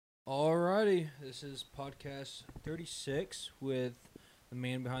Alrighty, this is podcast 36 with the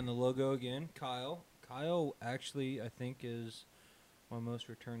man behind the logo again, Kyle. Kyle actually, I think, is my most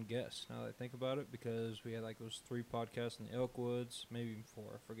returned guest now that I think about it because we had like those 3 podcasts in the Elkwoods, maybe even 4.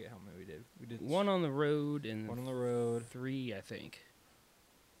 I forget how many we did. We did One on the road and 1 on the road, 3, I think.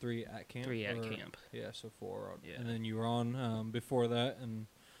 3 at camp. 3 at camp. Yeah, so 4. Yeah. And then you were on before that, and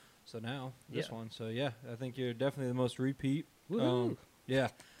so now this Yeah. one. So yeah, I think you're definitely the most repeat. Woohoo. Yeah.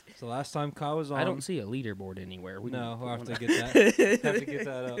 So last time Kyle was on, I don't see a leaderboard anywhere. No, we'll have to one- get that. Have to get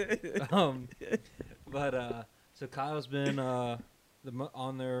that up. So Kyle's been on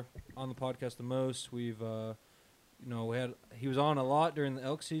the podcast the most. We've he was on a lot during the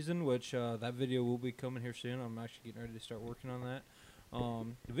elk season, which that video will be coming here soon. I'm actually getting ready to start working on that.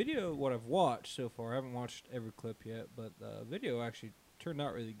 The video, what I've watched so far, I haven't watched every clip yet, but the video actually turned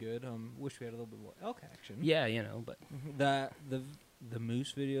out really good. Wish we had a little bit more elk action. Yeah, but That the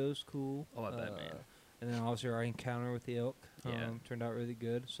moose video is cool. Oh, I bet, man. And then obviously our encounter with the elk turned out really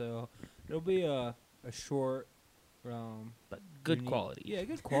good. So it'll be a short, but good unique- quality. Yeah,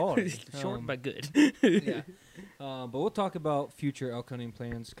 good quality. Short but good. Yeah. But we'll talk about future elk hunting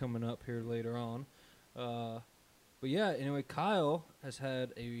plans coming up here later on. But yeah, anyway, Kyle has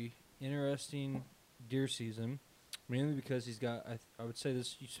had a interesting deer season. Mainly because he's got, I would say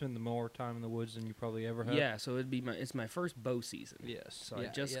you spend the more time in the woods than you probably ever have. Yeah, so it's my first bow season. Yes. So I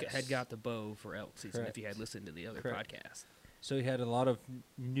just had got the bow for elk season. Correct. If you had listened to the other Correct. podcast. So he had a lot of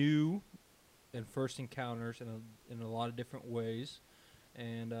new and first encounters in a lot of different ways.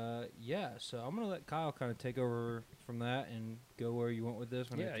 And, so I'm going to let Kyle kind of take over from that and go where you went with this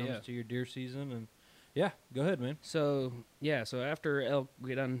when it comes to your deer season. And, go ahead, man. So after elk,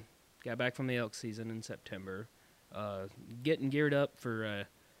 we got back from the elk season in September. Getting geared up for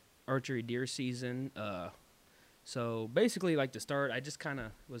archery deer season. So basically, like to start, I just kind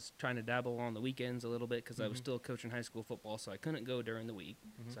of was trying to dabble on the weekends a little bit because I was still coaching high school football, so I couldn't go during the week.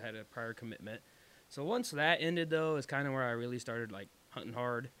 So I had a prior commitment. So once that ended, though, is kind of where I really started like hunting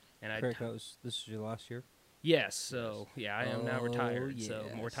hard. And Correct. This is your last year? Yes. So I am now retired. So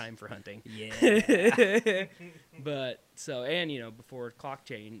more yes. time for hunting. Yeah. But before clock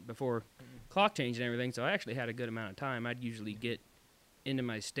change and everything, so I actually had a good amount of time. I'd usually get into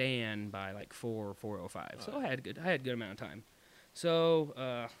my stand by like 4 or 4:05. So I had a good amount of time.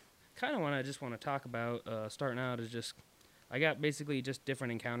 So kind of what I just want to talk about starting out is just I got basically just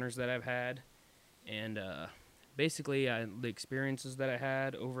different encounters that I've had, and basically the experiences that I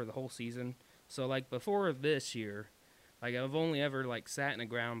had over the whole season. So like before this year, like I've only ever like sat in a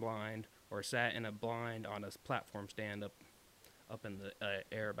ground blind or sat in a blind on a platform stand up in the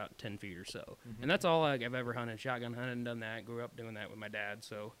air about 10 feet or so. And that's all I've ever hunted. Shotgun hunted and done that. Grew up doing that with my dad.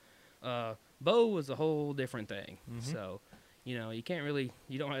 So bow was a whole different thing. So, you can't really,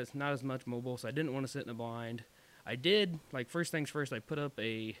 it's not as much mobile, so I didn't want to sit in a blind. I did, like first things first, I put up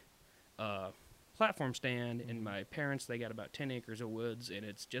a platform stand, and my parents, they got about 10 acres of woods, and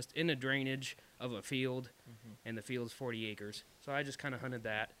it's just in a drainage of a field, and the field's 40 acres. So I just kind of hunted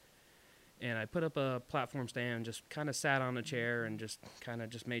that. And I put up a platform stand, just kind of sat on a chair and just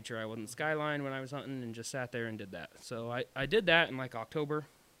made sure I wasn't skyline when I was hunting and just sat there and did that. So I did that in like October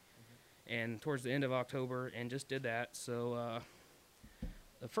and towards the end of October and just did that. So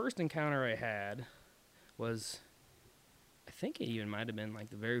the first encounter I had was, I think it even might have been like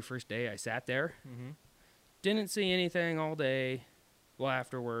the very first day I sat there. Didn't see anything all day. Well,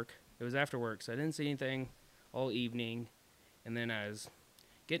 after work. It was after work, so I didn't see anything all evening. And then I was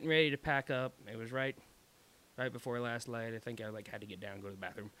getting ready to pack up. It was right before last light. I think I had to get down and go to the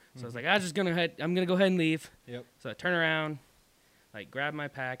bathroom. So I was like, I'm gonna go ahead and leave. Yep. So I turn around, grabbed my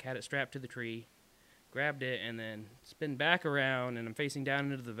pack, had it strapped to the tree, grabbed it, and then spin back around, and I'm facing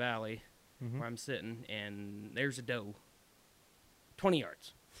down into the valley where I'm sitting, and there's a doe, 20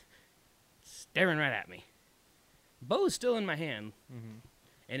 yards, staring right at me. Bow's still in my hand,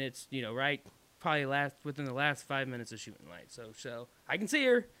 and it's probably within the last 5 minutes of shooting light. So I can see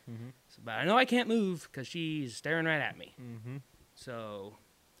her, but I know I can't move because she's staring right at me. So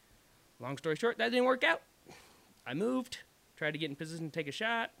long story short, that didn't work out. I moved, tried to get in position to take a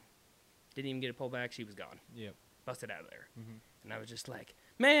shot, didn't even get a pull back. She was gone. Yep. Busted out of there. And I was just like,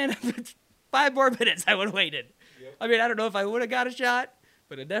 man, 5 more minutes I would have waited. Yep. I mean, I don't know if I would have got a shot,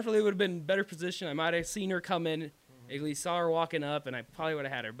 but it definitely would have been in better position. I might have seen her come in, at least saw her walking up, and I probably would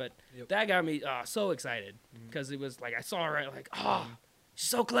have had her. But that got me so excited because it was like I saw her, she's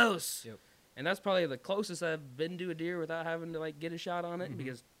so close. Yep. And that's probably the closest I've been to a deer without having to get a shot on it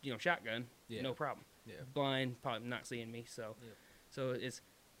because shotgun, no problem. Yeah. Blind, probably not seeing me. So, so it's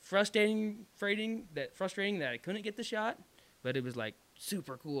frustrating that I couldn't get the shot, but it was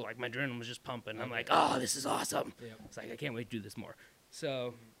super cool. Like my adrenaline was just pumping. I'm Okay. like, oh, this is awesome. Yep. It's like I can't wait to do this more.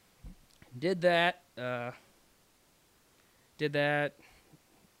 So did that. Did that.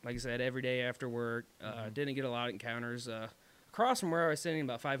 Like I said, every day after work. Didn't get a lot of encounters. Across from where I was sitting,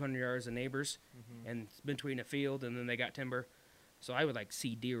 about 500 yards of neighbors, and between a field, and then they got timber. So I would like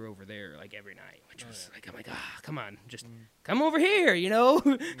see deer over there like every night, which was like, I'm like, come on, just come over here, you know.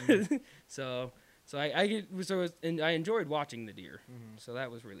 So I enjoyed watching the deer. So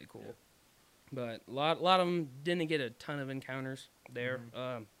that was really cool. But a lot of them didn't get a ton of encounters there.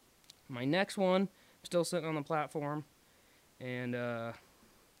 My next one, still sitting on the platform, and I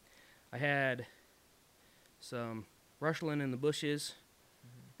had some rustling in the bushes.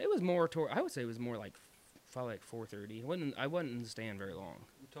 It was more I would say it was more like probably like 4:30. I wasn't in the stand very long.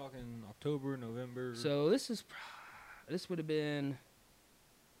 We're talking October, November. So this would have been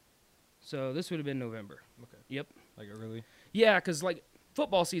November. Okay. Yep. Like early. Yeah, because like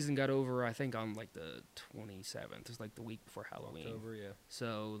football season got over I think on like the 27th. It's like the week before Halloween. October, yeah.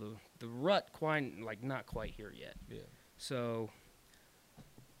 So the rut not quite here yet. Yeah. So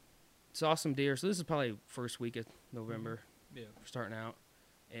saw some deer. So this is probably first week of November. Yeah. Starting out,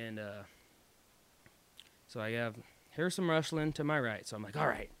 and so here's some rustling to my right. So I'm like, all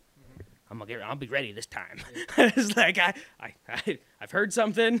right, I'll be ready this time. It's like I've heard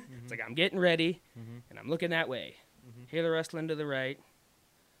something. It's like I'm getting ready, and I'm looking that way. Hear the rustling to the right.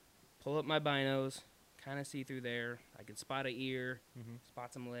 Pull up my binos, kind of see through there. I can spot a ear,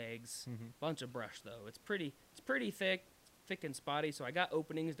 spot some legs. Bunch of brush though. It's pretty thick and spotty. So I got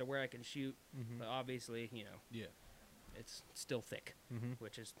openings to where I can shoot, but obviously, Yeah. it's still thick,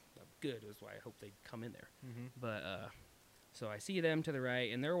 which is good. Is why I hope they come in there. But so I see them to the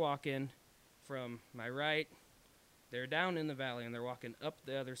right, and they're walking from my right. They're down in the valley, and they're walking up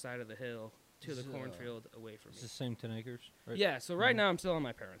the other side of the hill to the cornfield away from me. It's the same 10 acres, right? Yeah. So right now I'm still on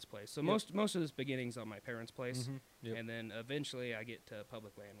my parents' place. So most of this beginning's on my parents' place, Yep. and then eventually I get to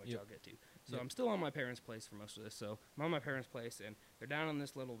public land, which I'll get to. So Yep. I'm still on my parents' place for most of this. So I'm on my parents' place, and they're down in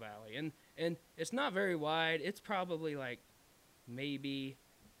this little valley, and it's not very wide. It's probably like maybe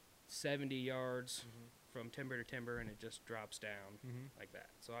 70 yards from timber to timber, and it just drops down like that.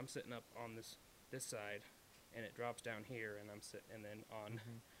 So I'm sitting up on this side, and it drops down here, and I'm sitting, and then on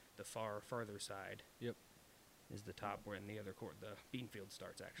the farther side. Yep. Is the top where in the other the bean field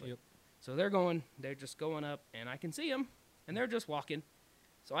starts actually. Yep. So they're just going up, and I can see them, and they're just walking.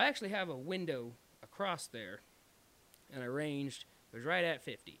 So I actually have a window across there, and I ranged. It was right at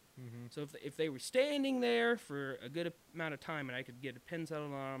 50. So if they were standing there for a good amount of time, and I could get a pin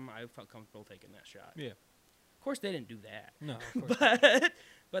settled on them, I felt comfortable taking that shot. Yeah. Of course, they didn't do that. No, of course.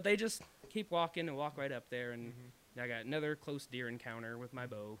 But they just keep walking and walk right up there, and I got another close deer encounter with my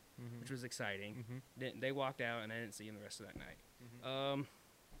bow, which was exciting. They walked out, and I didn't see them the rest of that night.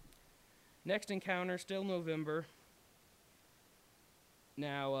 Next encounter, still November.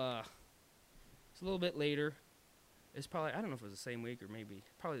 Now, it's a little bit later. It's probably, I don't know if it was the same week or maybe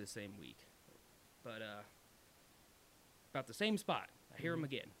probably the same week. But about the same spot. I hear them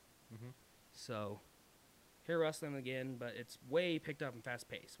again. So, hear rustling again, but it's way picked up and fast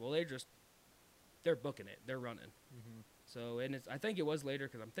paced. Well, they're booking it. They're running. So, and I think it was later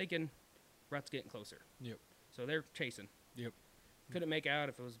because I'm thinking rut's getting closer. Yep. So they're chasing. Yep. Couldn't make out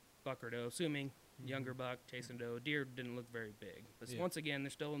if it was buck or doe, assuming younger buck chasing doe. Deer didn't look very big. But once again, they're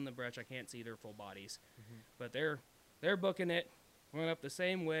still in the brush. I can't see their full bodies. But they're booking it, run up the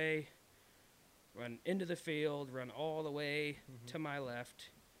same way, run into the field, run all the way to my left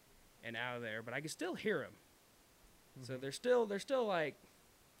and out of there. But I can still hear them. So they're still like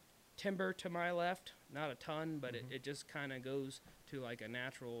timber to my left, not a ton, but it just kind of goes to like a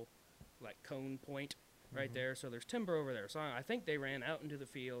natural like cone point right there. So there's timber over there. So I think they ran out into the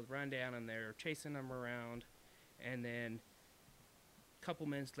field, run down in there, chasing them around, and then a couple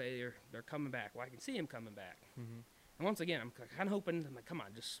minutes later they're coming back. Well, I can see them coming back. And once again, I'm kind of hoping, I'm like, come on,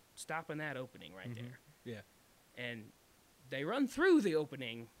 just stop in that opening right there. Yeah. And they run through the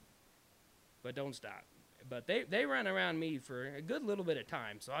opening, but don't stop. But they run around me for a good little bit of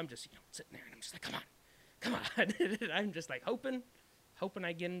time. So I'm just sitting there, and I'm just like, come on. I'm just like hoping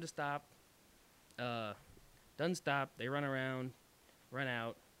I get them to stop. Doesn't stop. They run around, run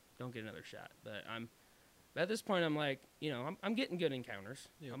out, don't get another shot. But at this point, I'm like, I'm getting good encounters.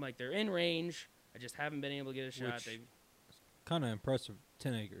 Yep. I'm like, they're in range. I just haven't been able to get a shot. Kind of impressive.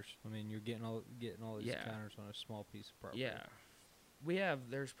 10 acres. I mean, you're getting all these encounters on a small piece of property. Yeah,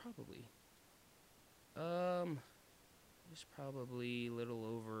 there's probably a little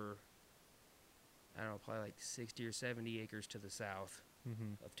over, I don't know, probably like 60 or 70 acres to the south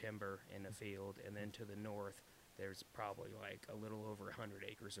of timber in a field, and then to the north there's probably like a little over 100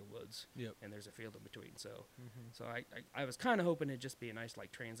 acres of woods. Yep. And there's a field in between. So, Mm-hmm. so I was kind of hoping it'd just be a nice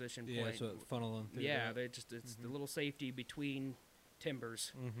like transition Yeah, point. so it funneling through. Yeah, that. it's the little safety between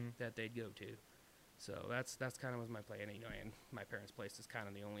timbers Mm-hmm. that they'd go to. So that's kind of was my plan, and my parents' place is kind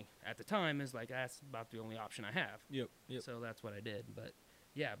of the only, at the time, is like, that's about the only option I have. Yep. Yep. So that's what I did. But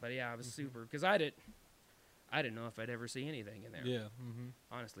yeah, I was Mhm. super, because I didn't know if I'd ever see anything in there. Yeah. Mm-hmm.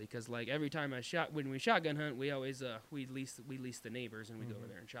 Honestly, because like every time when we shotgun hunt, we always we lease the neighbors and we go over Mhm.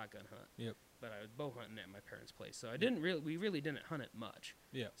 there and shotgun hunt. Yep. But I was bow hunting at my parents' place, so we really didn't hunt it much.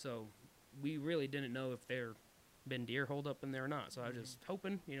 Yeah. So we really didn't know if there been deer holed up in there or not. So I was just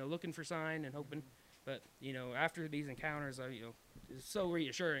hoping, looking for sign and hoping. But after these encounters, it's so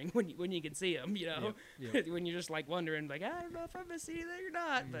reassuring when you can see them. Yep. Yep. When you're just like wondering, like, I don't know if I'm gonna see anything or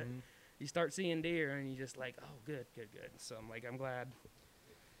not. But Mhm. you start seeing deer and you just like, oh, good. So I'm glad.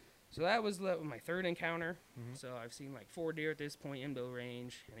 So that was my third encounter. Mhm. So I've seen like 4 deer at this point in bow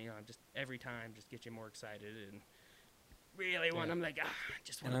range, and just every time just get you more excited and really want. Yeah. I'm like,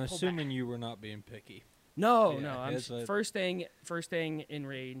 just want And to I'm pull assuming back. you were not being picky. No, Yeah, no. I'm it's like- first thing in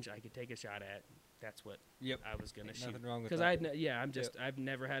range I could take a shot at. That's what Yep. I was gonna Ain't shoot. nothing wrong with Because that. I've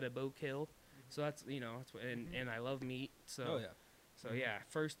never had a bow kill, so that's that's what, and I love meat. So Oh yeah. so yeah,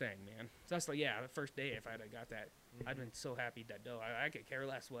 first thing, man. So that's like the first day. If I'd have got that, I'd been so happy that doe. I could care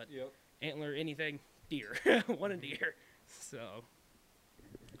less what Yep. antler, anything, deer. One a deer. So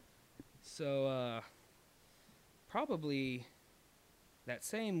probably that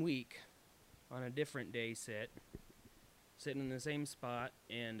same week on a different day sitting in the same spot,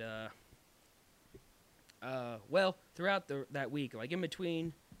 and well, throughout that week, like in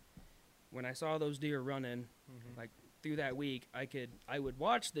between when I saw those deer running, Mhm. like through that week, I would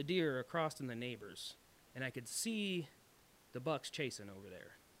watch the deer across in the neighbors, and I could see the bucks chasing over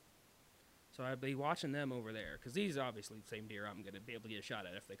there. So I'd be watching them over there, because these are obviously the same deer I'm going to be able to get a shot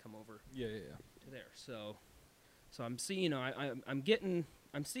at if they come over Yeah. Yeah. to there. So I'm seeing,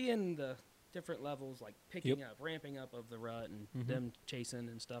 I'm seeing the different levels, like picking up, ramping up of the rut, and Mhm. them chasing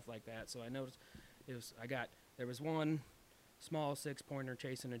and stuff like that. So I noticed there was one small 6-pointer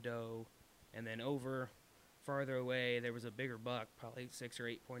chasing a doe, and then farther away there was a bigger buck, probably 6 or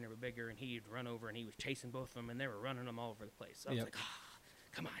 8-pointer, but bigger, and he'd run over and he was chasing both of them, and they were running them all over the place. So I was Yep. like,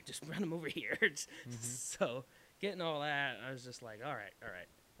 come on, just run them over here. So getting all that, I was just like, all right,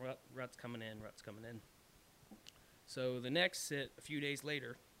 rut's coming in. So the next sit, a few days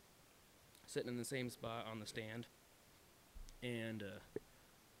later, sitting in the same spot on the stand, and it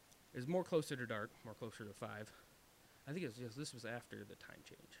was more closer to dark, more closer to 5. I think this was after the time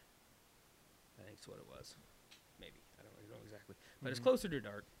change. I think it's what it was. Maybe. I don't know exactly. But it's Mhm. closer to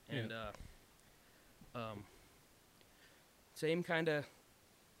dark. And same kind of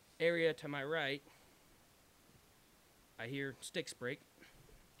area to my right, I hear sticks break,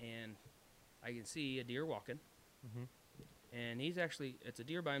 and I can see a deer walking. Mhm. And it's a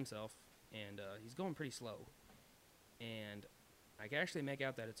deer by himself, and he's going pretty slow. And I can actually make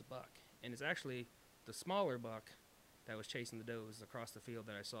out that it's a buck. And it's actually the smaller buck that was chasing the does across the field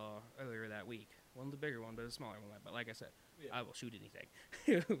that I saw earlier that week. One of the bigger one, but a smaller one. But like I said, Yeah. I will shoot anything.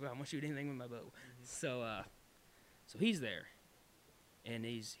 I'm going to shoot anything with my bow. So he's there. And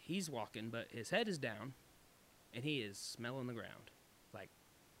he's walking, but his head is down, and he is smelling the ground. Like,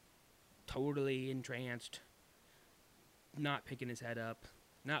 totally entranced, not picking his head up,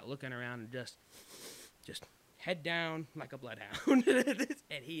 not looking around, and just head down like a bloodhound.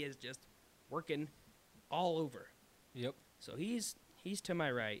 And he is just working all over. Yep. So he's to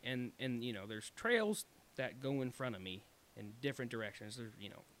my right, and there's trails that go in front of me in different directions. There's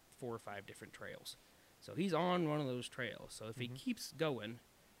 4 or 5 different trails. So he's on one of those trails. So if he Mhm. keeps going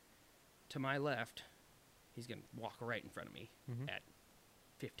to my left, he's gonna walk right in front of me Mhm. at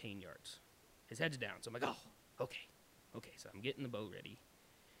 15 yards. His head's down, so I'm like, oh, okay. So I'm getting the bow ready,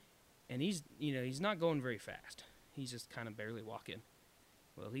 and he's not going very fast. He's just kind of barely walking.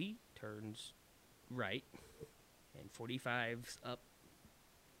 Well, he turns right, and 45's up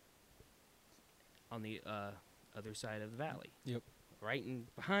on the other side of the valley. Yep. Right in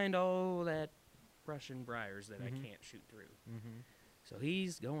behind all that brush and briars that I Mhm. can't shoot through. Mhm. So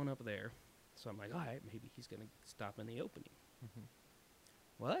he's going up there. So I'm like, all right, maybe he's going to stop in the opening. Mhm.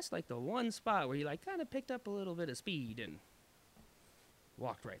 Well, that's like the one spot where he like kind of picked up a little bit of speed and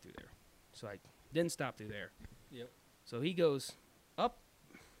walked right through there. So I didn't stop through there. Yep. So he goes up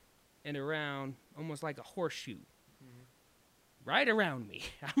and around almost like a horseshoe. Mhm. Right around me.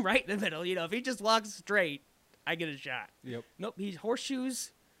 I'm right in the middle. If he just walks straight, I get a shot. Yep. Nope, he's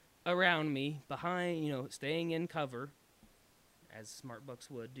horseshoes around me, behind, staying in cover. as smart bucks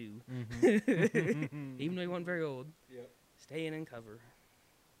would do, Mm-hmm. even though he wasn't very old. Yep. Staying in cover.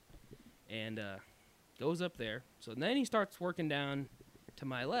 And goes up there. So then he starts working down to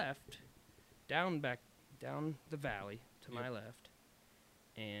my left, down the valley to my left.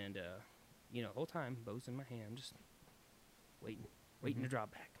 And, the whole time, bow's in my hand. I'm just waiting to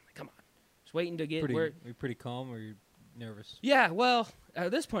drop back. I'm like, come on. Just waiting to get where. Are you pretty calm or are you nervous? Yeah, well,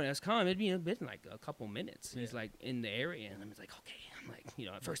 at this point, I was calm. It'd been like a couple minutes. Yeah. He's like in the area, and I'm just like, okay. I'm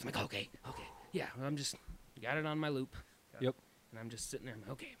like, at first I'm like, okay. Yeah, I'm just got it on my loop. Yep. And I'm just sitting there. I'm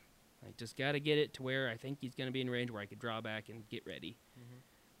like, okay. I just got to get it to where I think he's going to be in range where I could draw back and get ready. Mm-hmm.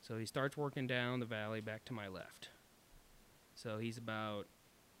 So he starts working down the valley back to my left. So he's about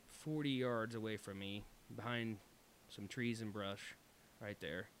 40 yards away from me, behind some trees and brush right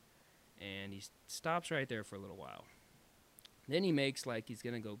there. And he stops right there for a little while. Then he makes like he's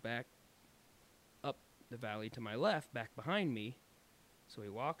going to go back up the valley to my left, back behind me. So he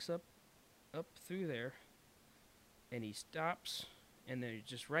walks up through there, and he stops, and they're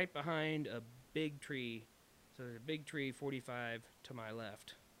just right behind a big tree. So there's a big tree, 45 to my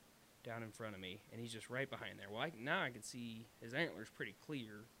left, down in front of me, and he's just right behind there. Well, now I can see his antlers pretty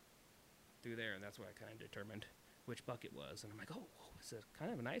clear through there, and that's what I kind of determined which buck it was. And I'm like, oh, it's a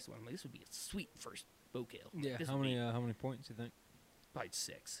kind of a nice one. I'm like, this would be a sweet first bow kill. Yeah. This How would be many points do you think? Probably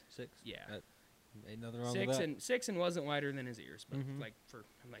 6. 6. Yeah. Ain't nothing wrong with that. Six and wasn't wider than his ears, but Mhm. I'm like,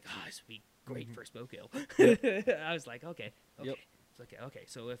 oh, this would be great Mhm. first bow kill. I was like, okay. Yep. It's okay.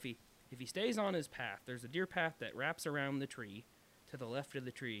 So if he stays on his path, there's a deer path that wraps around the tree to the left of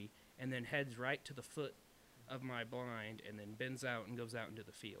the tree and then heads right to the foot of my blind and then bends out and goes out into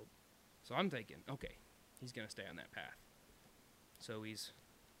the field. So I'm thinking, okay, he's gonna stay on that path. So he's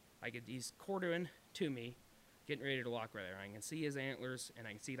quartering to me, getting ready to walk right there. I can see his antlers and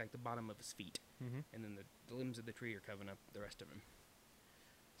I can see like the bottom of his feet. Mm-hmm. And then the limbs of the tree are covering up the rest of him.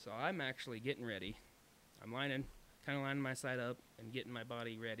 So I'm actually getting ready. I'm lining my side up and getting my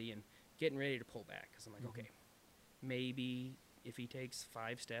body ready and getting ready to pull back. Because I'm like, okay, maybe if he takes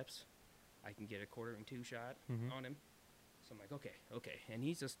 5 steps, I can get a 1/4 shot Mhm. on him. So I'm like, okay. And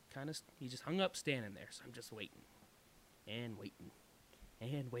he's just hung up standing there. So I'm just waiting and waiting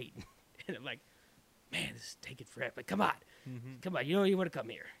and waiting. And I'm like, man, this is taking forever. But come on. Mm-hmm. Come on, you want to come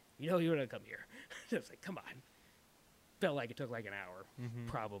here. I was like, come on. Felt like it took like an hour, Mm-hmm.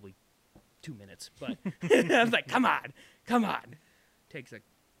 probably 2 minutes. But I was like, come on. Takes a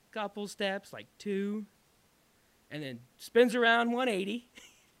couple steps, like 2, and then spins around 180,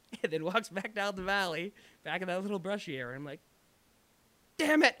 and then walks back down the valley, back in that little brushy area. I'm like,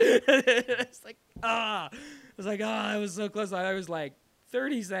 damn it. It's like, I was so close. I was like,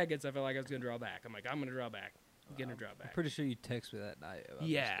 30 seconds, I felt like I was going to draw back. I'm like, I'm going to draw back. I'm going to draw back. I'm pretty sure you texted me that night about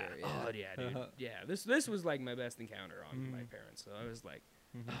Yeah. this story. Oh, yeah, dude. Yeah. This was like my best encounter on my parents. So I was like,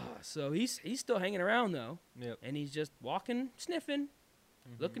 so he's still hanging around though, Yep. and he's just walking, sniffing,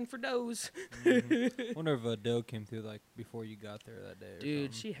 looking for does. Wonder if a doe came through like before you got there that day. Or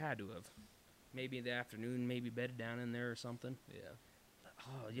Dude, something. she had to have. Maybe in the afternoon, maybe bedded down in there or something. Yeah.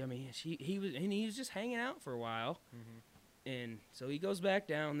 Oh, yeah, I mean, he was just hanging out for a while, Mm-hmm. and so he goes back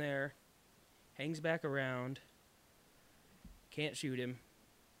down there, hangs back around. Can't shoot him,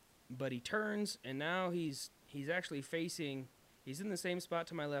 but he turns, and now he's actually facing. He's in the same spot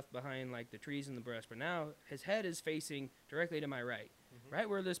to my left, behind like the trees and the brush, but now his head is facing directly to my right, right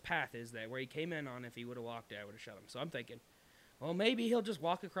where this path is. That where he came in on. If he would have walked there, I would have shot him. So I'm thinking, well, maybe he'll just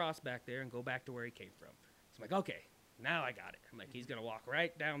walk across back there and go back to where he came from. So I'm like, okay, now I got it. I'm like, he's gonna walk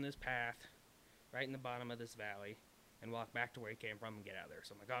right down this path, right in the bottom of this valley, and walk back to where he came from and get out of there.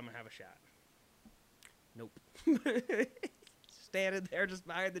 So I'm like, oh, I'm gonna have a shot. Nope. Standing there just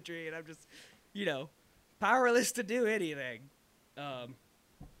behind the tree, and I'm just, powerless to do anything.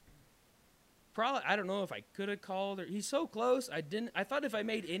 Probably, I don't know if I could have called or he's so close. I thought if I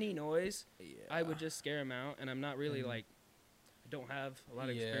made any noise, I would just scare him out, and I'm not really I don't have a lot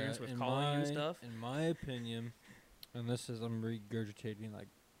of experience with calling and stuff. In my opinion, and this is I'm regurgitating like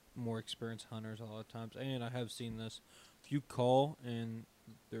more experienced hunters a lot of times, and I have seen this. If you call and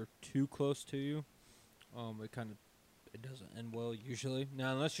they're too close to you, it doesn't end well usually.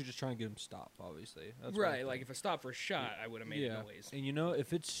 Now, unless you're just trying to get them stopped, obviously. That's what I Right, think. like if I stopped for a shot, I would have made a noise. And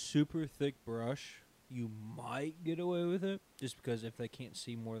if it's super thick brush, you might get away with it, just because if they can't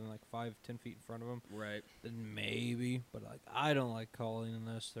see more than like 5-10 feet in front of them, Right. then maybe. But like, I don't like calling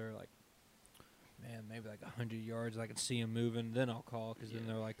unless they're like, man, maybe like 100 yards. I can see them moving. Then I'll call because then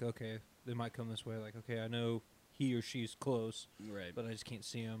they're like, okay, they might come this way. Like, okay, I know he or she's close, Right. but I just can't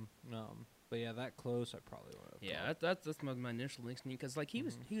see them. But yeah, that close, I probably would have. Yeah, that's my initial instinct because like he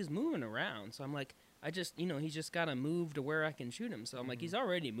was Mhm. moving around, so I'm like, I just he's just gotta move to where I can shoot him. So I'm like, he's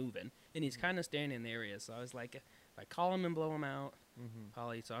already moving and he's kind of standing in the area. So I was like, if I call him and blow him out,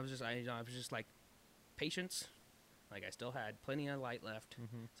 probably. So I was just like, patience. Like I still had plenty of light left,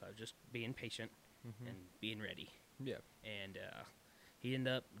 so I was just being patient and being ready. Yeah. And he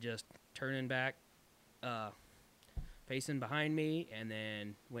ended up just turning back, facing behind me, and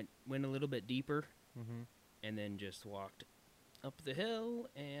then went a little bit deeper, and then just walked up the hill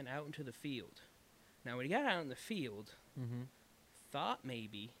and out into the field. Now, when he got out in the field, thought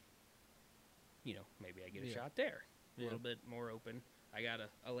maybe I get a shot there, a little bit more open. I got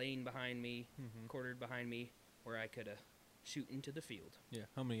a lane behind me, quartered behind me, where I could shoot into the field. Yeah.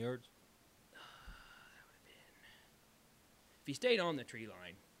 How many yards? If he stayed on the tree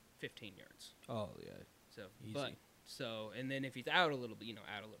line, 15 yards. Oh yeah. So, Easy. and then if he's out a little bit,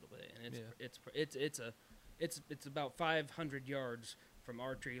 and it's about 500 yards from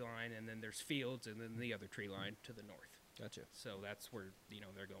our tree line, and then there's fields, and then the other tree line to the north. Gotcha. So that's where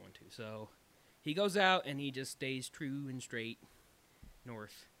they're going to. So he goes out and he just stays true and straight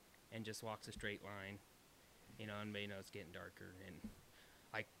north, and just walks a straight line. And it's getting darker, and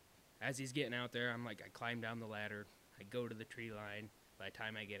as he's getting out there, I'm like, I climb down the ladder. I go to the tree line. By the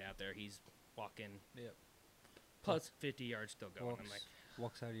time I get out there, he's walking. Yep. Plus 50 yards still going. I'm like,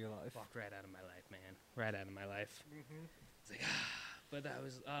 walks out of your life. walked right out of my life, man. Right out of my life. It's like, but that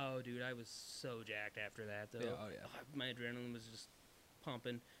was, dude, I was so jacked after that, though. Yeah, oh, yeah. My adrenaline was just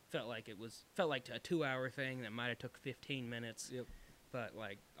pumping. Felt like a 2-hour thing that might have took 15 minutes. Yep. But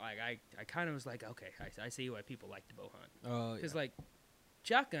I kind of was like, okay, I see why people like to bow hunt. Oh, Because yeah.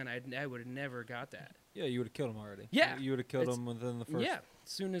 Shotgun, I would have never got that. Yeah, you would have killed him already. Yeah. You would have killed him within the first Yeah,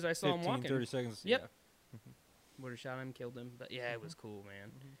 as soon as I saw 15, him walking. 30 seconds. Yep. Yeah. Would have shot him, killed him. But yeah, it was cool,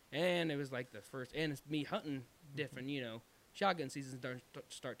 man. And it was like the first, and it's me hunting different, Shotgun seasons don't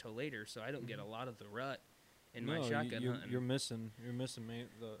start till later, so I don't get a lot of the rut in my shotgun hunting. You're missing, man.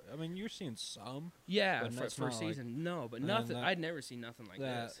 I mean, you're seeing some. Yeah, but that's first not like- season, no, but and nothing. that- I'd never seen nothing like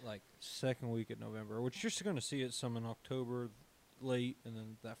that this. like second week of November, which you're going to see it some in October, late, and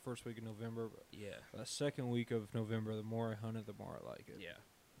then that first week of November. But Yeah, that second week of November, the more I hunted, the more I like it. yeah,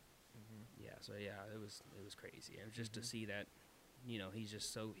 Mm-hmm. yeah. So yeah, it was crazy. It was just to see that, he's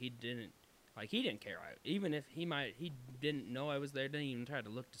just so he didn't care. Even if he didn't know I was there, didn't even try to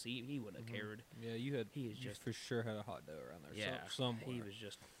look to see. He wouldn't have cared. Yeah, you for sure had a hot doe around there. Yeah, somewhere.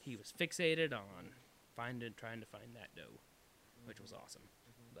 he was fixated on trying to find that doe, which was awesome.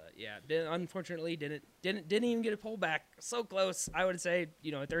 But yeah, unfortunately didn't even get a pull back. So close, I would say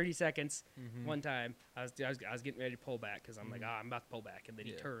 30 seconds. One time I was getting ready to pull back because I'm like, I'm about to pull back, and then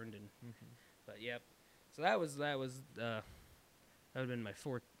he turned and. But yep, so that would have been my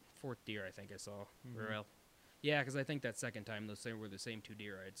fourth deer I think I saw. Yeah, because I think that second time those were the same 2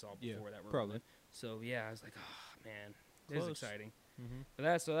 deer I had saw before that were probably. running. So yeah, I was like, oh man, this is Close. exciting. Mm-hmm. But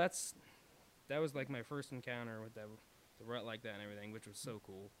that was like my first encounter with the rut like that and everything, which was so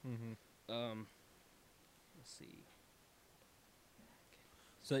cool. Mm-hmm. Let's see.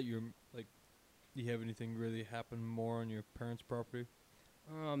 Is that your do you have anything really happen more on your parents' property?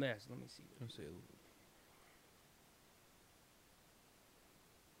 Yes, let me see. Let's see.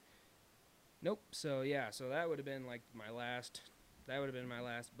 Nope. So yeah, that would have been like my last. That would have been my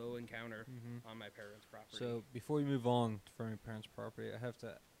last bow encounter on my parents' property. So before we move on from your parents' property, I have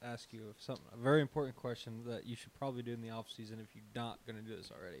to ask you a very important question that you should probably do in the off season if you're not going to do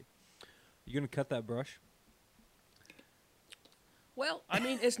this already. You going to cut that brush? Well, I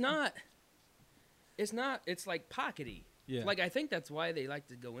mean, it's not. It's not. It's like pockety. Yeah. Like I think that's why they like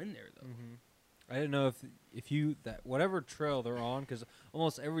to go in there though. I didn't know if you whatever trail they're on, because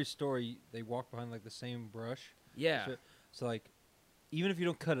almost every story they walk behind like the same brush. Yeah. So like, even if you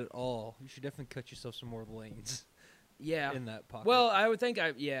don't cut it all, you should definitely cut yourself some more lanes. Yeah. In that pocket. Well, I would think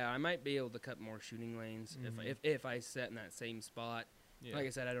I might be able to cut more shooting lanes if I set in that same spot. Yeah. Like I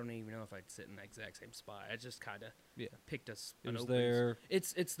said, I don't even know if I'd sit in the exact same spot. I just kind of picked It an was open. there.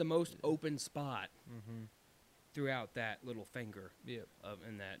 It's the most open spot Mm-hmm. throughout that little finger Yep.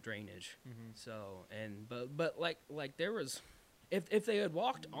 in that drainage. Mm-hmm. So but like there was, if they had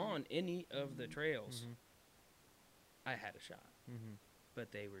walked on any of the trails, I had a shot. Mm-hmm.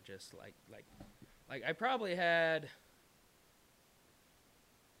 But they were just like I probably had,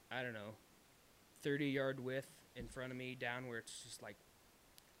 I don't know, 30-yard width in front of me down where it's just like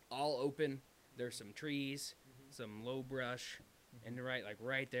all open. There's some trees, some low brush, and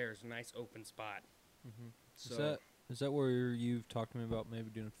right there is a nice open spot. Mm-hmm. So Is that where you've talked to me about maybe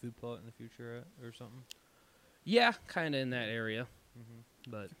doing a food plot in the future or something? yeah, kind of in that area.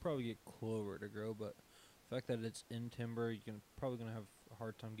 But You could probably get clover to grow, but the fact that it's in timber, you're probably gonna have a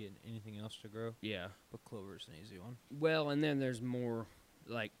hard time getting anything else to grow. yeah. But clover's an easy one. Well, and then there's more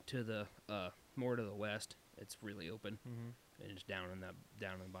like to the more to the west. It's really open Mm-hmm. and it's down in the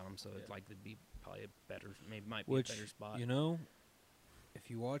bottom, so it's Yeah. like it'd be probably a better might be Which, a better spot. you know, if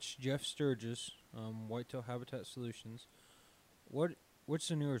you watch Jeff Sturgis, Whitetail Habitat Solutions, what's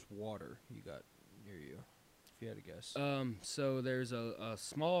the nearest water you got near you? If you had to guess. So there's a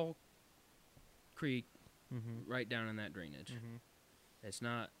small creek Mm-hmm. right down in that drainage. Mm-hmm. It's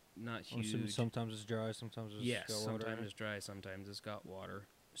not huge. Sometimes it's dry, sometimes it's Yes, got water in sometimes it. it's dry, sometimes it's got water.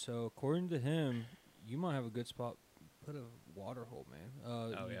 So according to him, you might have a good spot. Put a water hole, man.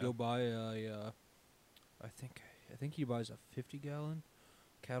 Oh, You yeah. go buy I think he buys a 50-gallon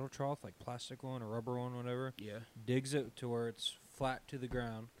cattle trough, like plastic one or rubber one, whatever. Yeah. Digs it to where it's flat to the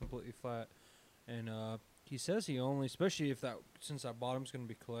ground, completely flat, and he says he only, especially if since that bottom's gonna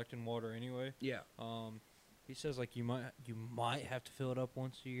be collecting water anyway. Yeah. He says like you might have to fill it up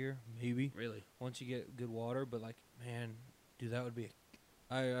once a year, maybe Really. once you get good water. But like, man, dude, that would be.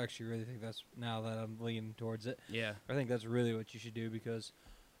 I actually really think that's, now that I'm leaning towards it, Yeah. I think that's really what you should do, because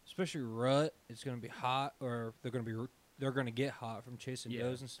especially rut, it's gonna be hot, or they're gonna get hot from chasing Yeah.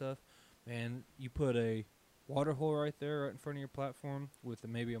 does and stuff. Man, you put a water hole right there, right in front of your platform, with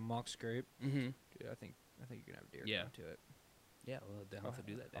maybe a mock scrape. Mm-hmm. Dude, I think you can have deer Yeah. go to it. Yeah. Well, they'll have to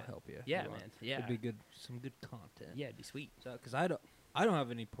do that. I'll Dad. help you. if Yeah, you want. man. Yeah. It'd be good, some good content. Yeah, it'd be sweet. So, because I don't have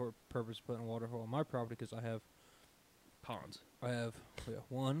any purpose putting a water hole on my property, because I have Ponds.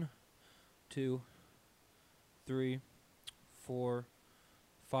 1, 2, 3, 4,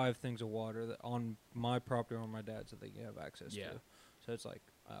 5 things of water that on my property or on my dad's that they have access Yeah. to. So it's like,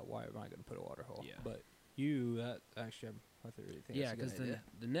 why am I going to put a water hole? Yeah. But that actually, I really think Yeah, that's a because good idea.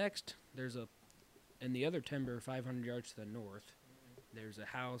 the next there's in the other timber 500 yards to the north, there's a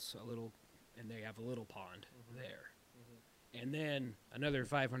house, and they have a little pond there. And then another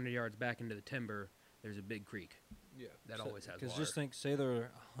 500 yards back into the timber, there's a big creek. Yeah, that always has Because water. just think, say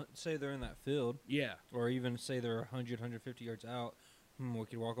they're in that field, Yeah. or even say they're 150 yards out. We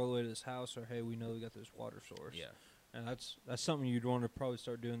could walk all the way to this house, or hey, we know we got this water source. Yeah. And that's something you'd want to probably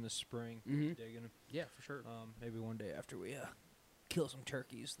start doing this spring, Mhm. digging. Yeah, for sure. Maybe one day after we kill some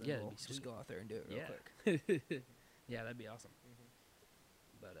turkeys, then Yeah, that'd we'll be just sweet. go out there and do it real Yeah. quick. Yeah, that'd be awesome.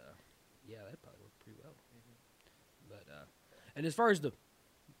 But yeah, that'd probably work pretty well. But and as far as the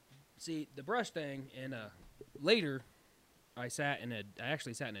brush thing, and later, I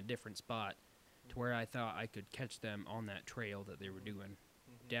actually sat in a different spot to where I thought I could catch them on that trail that they were doing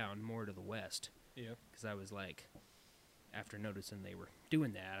down more to the west. Yeah. Because I was like, after noticing they were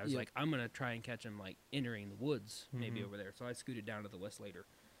doing that, I was Yep. like, I'm gonna try and catch them like entering the woods, maybe Mhm. over there. So I scooted down to the west later.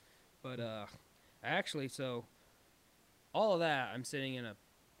 But actually, so all of that, I'm sitting in a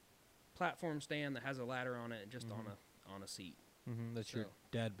platform stand that has a ladder on it, just Mhm. on a seat. That's your So-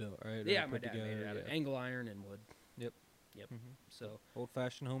 dad built, right? Or Yeah, my put dad made it together, out of yeah. angle iron and wood. Mhm. So,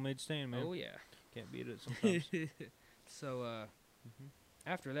 Old-fashioned homemade stand, man. oh yeah. Can't beat it sometimes. So Mhm.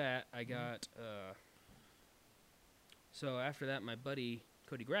 after that, I got so after that, my buddy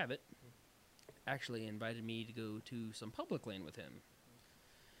Cody Gravitt actually invited me to go to some public land with him,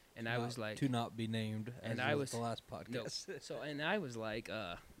 and I was like, to not be named, and as I was was- the last no. podcast. So and I was like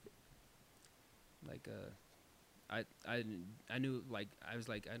I knew, like, I was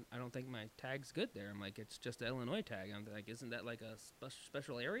like, I don't think my tag's good there. I'm like, it's just an Illinois tag. I'm like, isn't that like a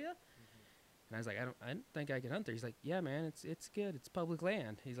special area? And I was like, I don't think I can hunt there. He's like, yeah, man, it's good. It's public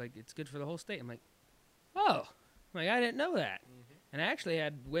land. He's like, it's good for the whole state. I'm like, oh, I'm like, I didn't know that. And I actually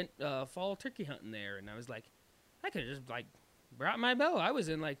went fall turkey hunting there, and I was like, I could have just like brought my bow. I was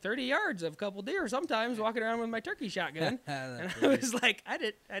in like 30 yards of a couple deer sometimes, walking around with my turkey shotgun, and I was like, I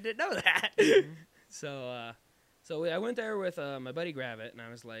didn't know that. So I went there with my buddy Gravitt, and I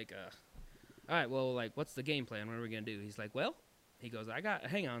was like, all right, well, like, what's the game plan? What are we gonna do? He's like, well, he goes, I got a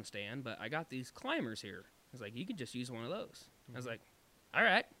hang-on stand, but I got these climbers here. I was like, you could just use one of those. I was like, all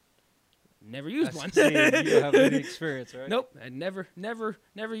right. Never used one. See, you don't have any experience, right? Nope, I never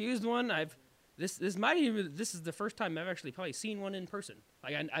used one. This is the first time I've actually probably seen one in person.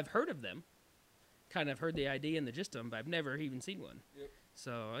 Like I've heard of them, kind of heard the idea and the gist of them, but I've never even seen one. Yep.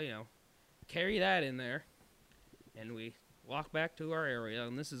 So carry that in there, and we walk back to our area,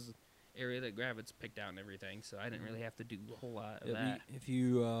 and this is area that Gravitt's picked out and everything. So I didn't really have to do a whole lot of that. If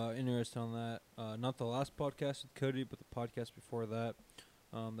you interested on that, not the last podcast with Cody, but the podcast before that,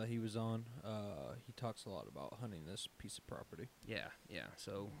 that he was on, he talks a lot about hunting this piece of property. Yeah.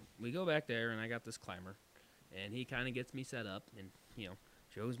 So we go back there, and I got this climber, and he kind of gets me set up, and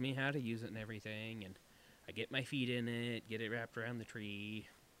shows me how to use it and everything. And I get my feet in it, get it wrapped around the tree,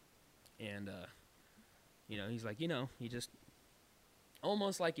 and he's like, you just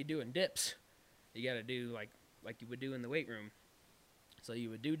almost like you do in dips. You got to do like you would do in the weight room. So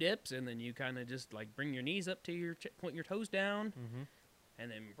you would do dips, and then you kind of just like bring your knees up to your point your toes down, and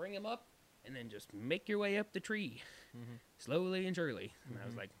then bring them up, and then just make your way up the tree, slowly and surely. And I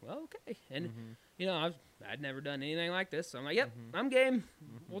was like, well, okay. And I'd never done anything like this, so I'm like, yep, I'm game.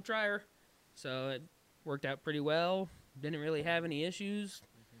 We'll try her. So it worked out pretty well. Didn't really have any issues.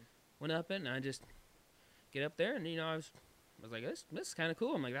 Went up it, and I just get up there, and I was like, this is kind of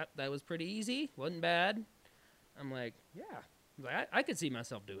cool. I'm like, that was pretty easy. Wasn't bad. I'm like, yeah. I could see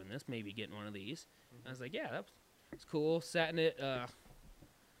myself doing this, maybe getting one of these. I was like, yeah, that's cool. Sat in it.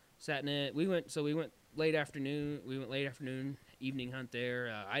 We went late afternoon. Evening hunt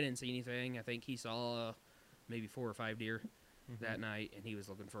there. I didn't see anything. I think he saw maybe 4 or 5 deer that night, and he was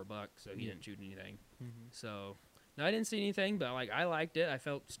looking for a buck, so he didn't shoot anything. So no, I didn't see anything, but like I liked it. I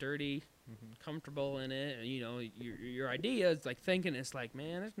felt sturdy, comfortable in it. And your idea is like thinking it's like,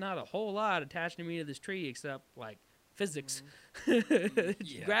 man, there's not a whole lot attaching me to this tree except like physics,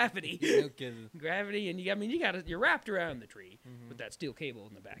 gravity, No kidding. gravity, and you're wrapped around the tree with that steel cable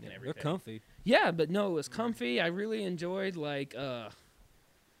in the back and everything. They're comfy. Yeah, but no, it was comfy. I really enjoyed like I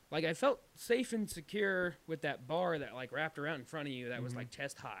felt safe and secure with that bar that like wrapped around in front of you that was like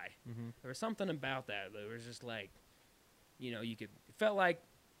chest high. There was something about that was just like, it felt like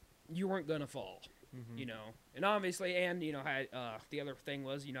you weren't gonna fall. And obviously, and the other thing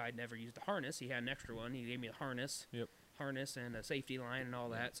was, I'd never used a harness. He had an extra one. He gave me a harness, harness and a safety line and all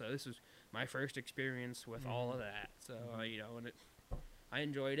that. So this was my first experience with all of that. So and I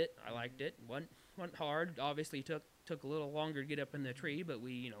enjoyed it. I liked it. Went hard. Obviously, took a little longer to get up in the tree, but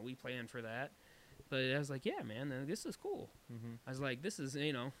we planned for that. But I was like, yeah, man, this is cool. I was like, this is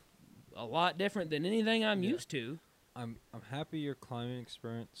a lot different than anything I'm used to. I'm happy your climbing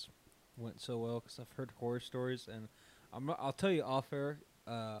experience went so well because I've heard horror stories, and I'll tell you off air.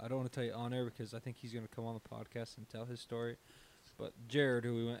 I don't want to tell you on air because I think he's going to come on the podcast and tell his story. But Jared,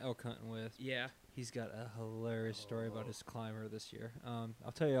 who we went elk hunting with, he's got a hilarious story about his climber this year.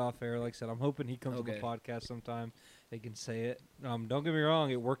 I'll tell you off air. Like I said, I'm hoping he comes on the podcast sometime. They can say it. Don't get me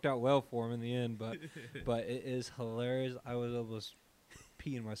wrong; it worked out well for him in the end, but it is hilarious. I was almost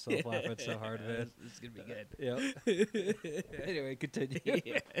peeing myself laughing so hard, man. It's gonna be good. Yeah. Anyway, continue.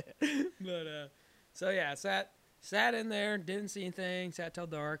 But so yeah, sat in there, didn't see anything, sat till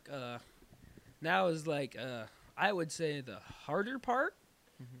dark. Now is like I would say the harder part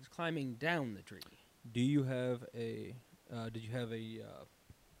is climbing down the tree. Do you have a did you have a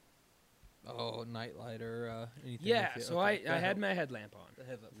nightlight or anything? Yeah, so I had my headlamp on. The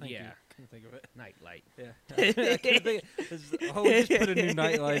headlamp. Thank you. Couldn't think of it. Night light. Yeah. I couldn't think we just put a new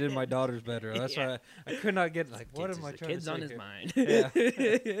night light in my daughter's bedroom. That's why I could not get what am I trying to say? Kid's on his here? mind. Yeah.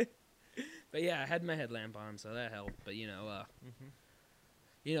 But yeah, I had my headlamp on, so that helped. But it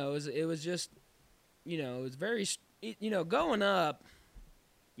was just, it was very, going up,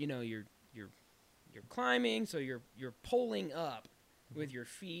 you're climbing, so you're pulling up with your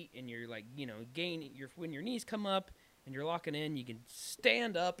feet, and you're like, gaining when your knees come up and you're locking in, you can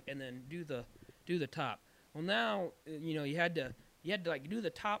stand up and then do the top. Well, now, you had to like do the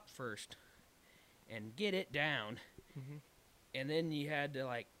top first and get it down, and then you had to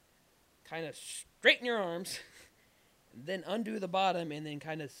like kind of straighten your arms, and then undo the bottom, and then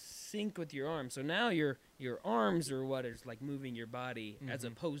kind of sink with your arms. So now your arms are what is like moving your body as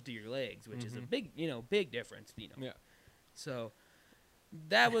opposed to your legs, which is a big difference. Yeah. So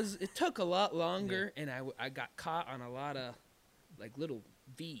it took a lot longer, and I got caught on a lot of like little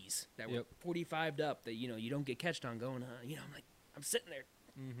V's that were 45'd up that you don't get catched on going. I'm like, I'm sitting there.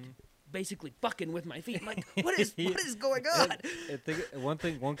 Basically fucking with my feet. I'm like, what is going on?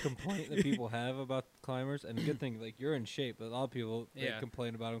 One complaint that people have about climbers, and a good thing, like you're in shape, but a lot of people they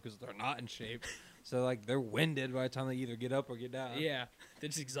complain about them because they're not in shape. So like they're winded by the time they either get up or get down. Yeah, they're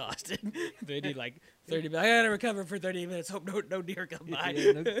just exhausted. They need like 30 minutes. I gotta recover for 30 minutes. Hope no deer come by.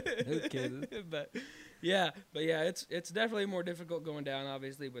 No kidding. But it's definitely more difficult going down.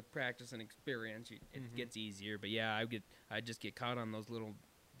 Obviously, with practice and experience, it gets easier. But yeah, I just get caught on those little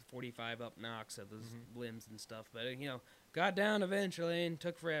 45 up knocks of those limbs and stuff. But got down eventually and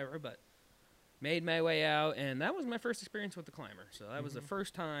took forever, but made my way out, and that was my first experience with the climber. So that was the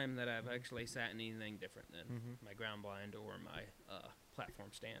first time that I've actually sat in anything different than my ground blind or my platform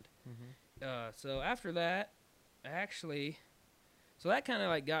stand. So after that, so that kind of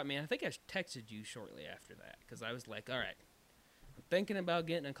like got me. I think I texted you shortly after that because I was like, all right, I'm thinking about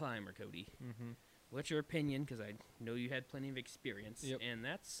getting a climber, Cody. What's your opinion? Because I know you had plenty of experience. And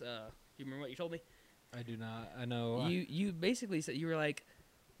that's, do you remember what you told me? I do not. I know. You basically said you were like,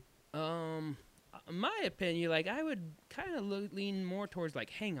 in my opinion, like I would kind of lean more towards like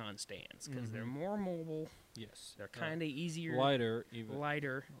hang-on stands because they're more mobile. Yes. They're kind of easier, lighter, even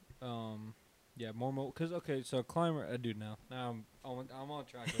lighter. Yeah, more mobile. Cause okay, so climber, I do now. Now I'm on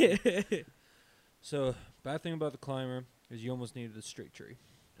track. With so bad thing about the climber is you almost needed a straight tree.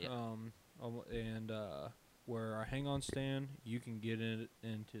 Yeah. And where our hang-on stand, you can get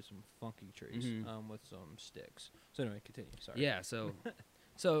into some funky trees with some sticks. So anyway, continue. Sorry. Yeah. So,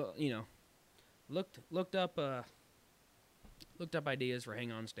 so looked up ideas for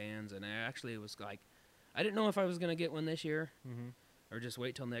hang-on stands, and it was like, I didn't know if I was gonna get one this year or just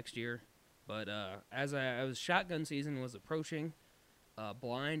wait till next year. But as I was shotgun season was approaching,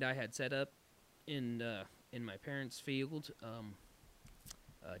 blind I had set up in my parents' field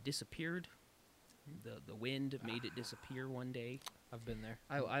disappeared. The wind made it disappear one day. I've been there.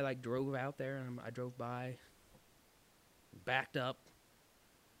 I like drove out there and I drove by, backed up.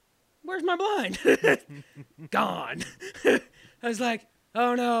 Where's my blind? Gone. I was like,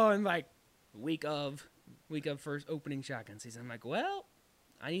 oh no! And like week of first opening shotgun season, I'm like, well,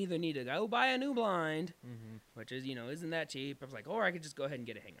 I either need to go buy a new blind, which is isn't that cheap. I was like, or I could just go ahead and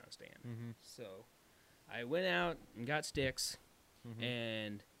get a hang-on stand. So I went out and got sticks,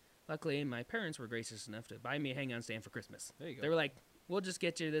 and luckily my parents were gracious enough to buy me a hang-on stand for Christmas. There you go. They were like, we'll just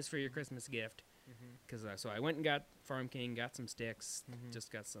get you this for your Christmas gift. So I went and got Farm King, got some sticks, just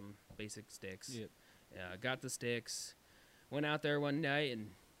got some basic sticks. Yep. Got the sticks, went out there one night, and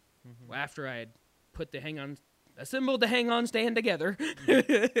after I had assembled the hang-on stand together,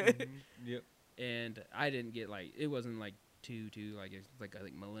 Yep. and I didn't get it wasn't like two like it's like I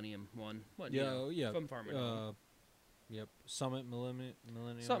think Millennium one. What, Yeah. from Farm. Yep. Summit Millennium.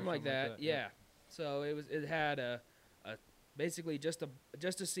 Something like that. Yeah. So it had a basically just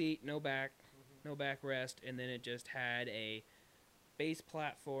a seat, no backrest, and then it just had a base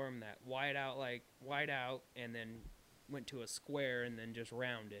platform that wide out, and then went to a square and then just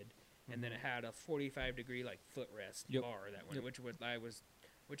rounded, and then it had a 45-degree footrest bar that went,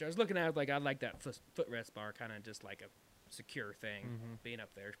 which I was looking at I'd like that footrest bar, kind of just like a secure thing, being up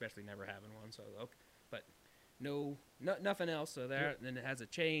there, especially never having one. So but nothing else. So and then it has a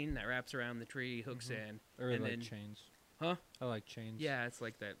chain that wraps around the tree, hooks in, I really and like then chains. Huh? I like chains. Yeah, it's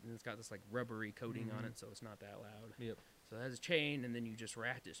like that. And it's got this rubbery coating on it, so it's not that loud. Yep. So it has a chain, and then you just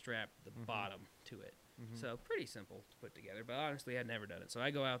strap the bottom to it. So pretty simple to put together. But honestly, I'd never done it. So I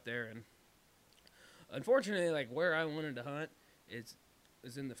go out there, and unfortunately, where I wanted to hunt is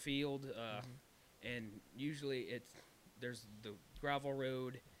in the field, and usually there's the gravel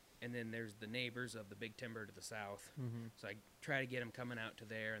road, and then there's the neighbors of the big timber to the south. So I try to get them coming out to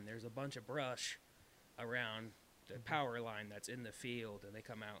there, and there's a bunch of brush around the power line that's in the field, and they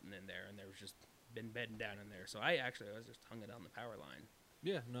come out and in there, and there's just been bedding down in there. So I was just hung it on the power line.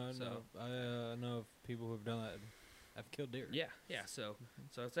 Yeah, no. I know of people who have done that. I've killed deer. Yeah. So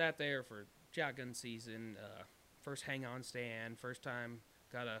it's out there for shotgun season. First hang-on stand. First time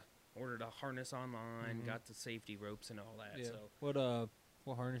ordered a harness online. Got the safety ropes and all that. Yeah. So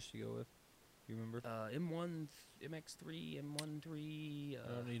What harness do you go with? Do you remember? M1, MX3, M13.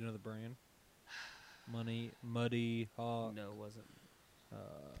 I don't need to know the brand. Muddy Hawk. No, it wasn't.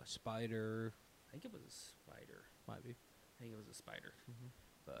 Spider. I think it was a Spider. Might be. I think it was a Spider.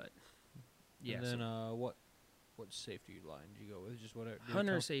 But yeah. And then what safety line did you go with? Just whatever.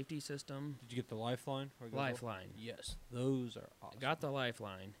 Hunter safety system. Did you get the Lifeline? Lifeline. Yes, those are awesome. I got the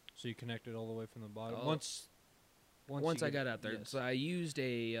Lifeline. So you connected all the way from the bottom. Oh. Once I got out there, yes. so I used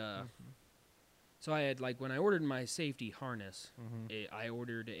a. So I had when I ordered my safety harness, I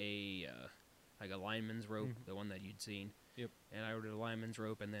ordered a lineman's rope, the one that you'd seen. Yep. And I ordered a lineman's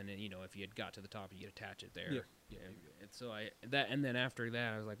rope, and then if you had got to the top, you could attach it there. Yep. And so and then after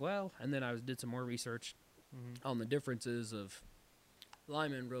that, I was like, well, and then I did some more research on the differences of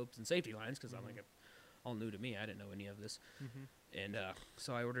lineman ropes and safety lines, because I'm all new to me. I didn't know any of this. And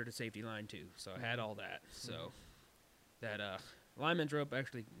so I ordered a safety line too. So I had all that. So that lineman's rope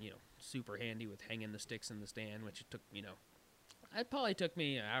actually, super handy with hanging the sticks in the stand, which it took, it probably took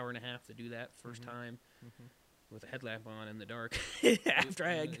me an hour and a half to do that first time with a headlamp on in the dark after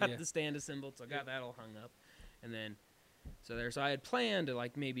I had got the stand assembled. So I got that all hung up. And then, so I had planned to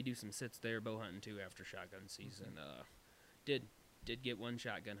maybe do some sits there, bow hunting too after shotgun season. Did get one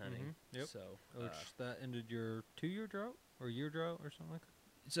shotgun hunting. Yep. So that ended your 2-year drought or year drought or something like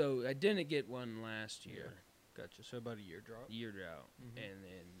that? So I didn't get one last year. Gotcha. So about a year drought. And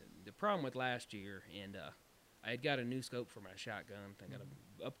the problem with last year, and I had got a new scope for my shotgun. I got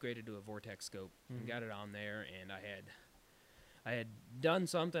upgraded to a Vortex scope and got it on there, and I had done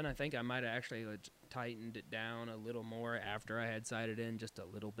something. I think I might have actually tightened it down a little more after I had sighted in just a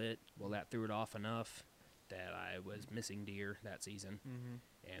little bit. Well, that threw it off enough that I was missing deer that season.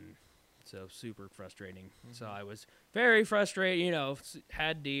 And so super frustrating. So I was very frustrated, you know,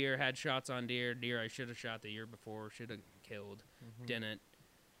 had shots on deer I should have shot the year before, should have killed, didn't.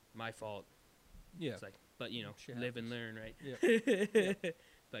 My fault. Yeah. It's like, but, you know, Shit live and happens. learn, right? Yep.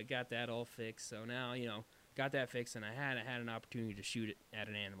 But got that all fixed. So now, you know, got that fixed, and I hadn't had an opportunity to shoot it at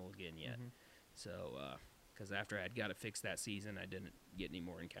an animal again yet. So, because after I had got it fixed that season, I didn't get any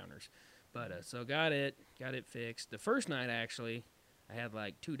more encounters. But, so got it fixed. The first night, actually, I had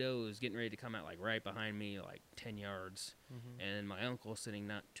like 2 does getting ready to come out like right behind me, like 10 yards. And my uncle sitting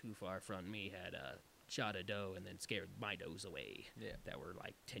not too far from me had shot a doe and then scared my does away that were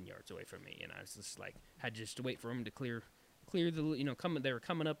like 10 yards away from me. And I was just like, had just to wait for them to clear the, you know, they were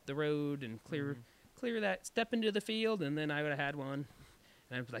coming up the road and clear that, step into the field, and then I would have had one.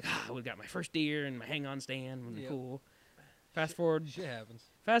 And I was like, I would have got my first deer and my hang-on stand. Cool. Fast forward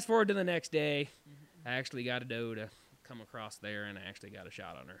to the next day, I actually got a doe to come across there, and I actually got a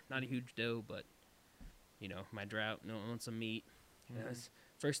shot on her. Not a huge doe, but, you know, my drought, on some meat. And that's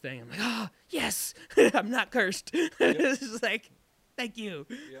first thing, I'm like, yes, I'm not cursed. It's just like, thank you.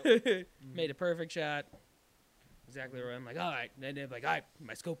 Made a perfect shot. Exactly where I'm like, all right. And then like, all right,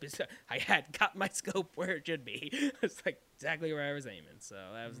 my scope is, I had got my scope where it should be. It's like exactly where I was aiming. So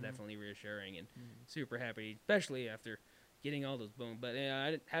that was definitely reassuring and super happy, especially after getting all those bones. But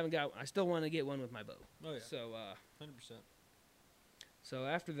I still want to get one with my bow. Oh, yeah. So, 100%. So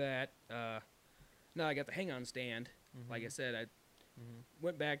after that, now I got the hang-on stand. Like I said, I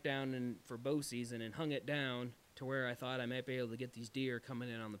went back down for bow season and hung it down to where I thought I might be able to get these deer coming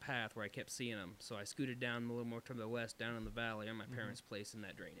in on the path where I kept seeing them. So I scooted down a little more to the west, down in the valley on my parents' place in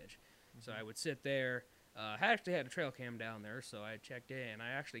that drainage. So I would sit there. I actually had a trail cam down there, so I checked in.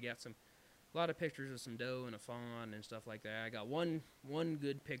 I actually got a lot of pictures of some doe and a fawn and stuff like that. I got one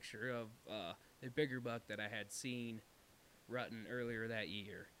good picture of the bigger buck that I had seen rutting earlier that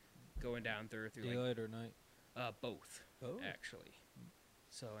year, going down through Daylight or night? Both, actually.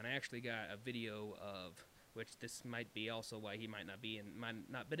 So, and I actually got a video of, which this might be also why he might not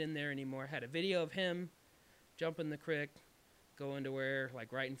been in there anymore. Had a video of him jumping the creek, going to where,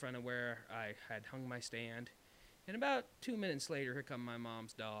 like right in front of where I had hung my stand. And about 2 minutes later, here come my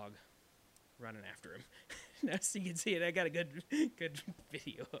mom's dog running after him. Now, so you can see it. I got a good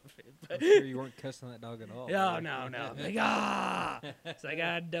video of it. But I'm sure you weren't cussing that dog at all. No. Like, It's like,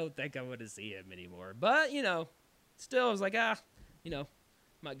 I don't think I'm going to see him anymore. But, you know, still, I was like, you know,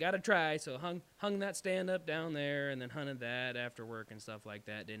 got to try. So hung that stand up down there and then hunted that after work and stuff like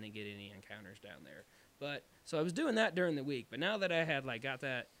that. Didn't get any encounters down there. But, so I was doing that during the week. But now that I had, like,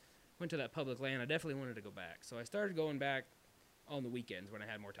 went to that public land, I definitely wanted to go back. So I started going back on the weekends when I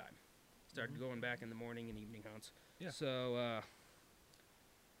had more time. Started going back in the morning and evening hunts. Yeah. So,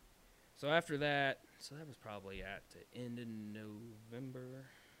 so after that, so that was probably at the end of November.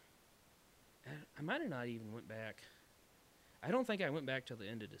 I might have not even went back. I don't think I went back till the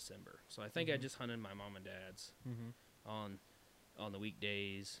end of December. So I think I just hunted my mom and dad's on the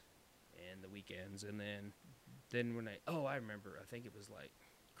weekdays and the weekends, and then when I remember, I think it was like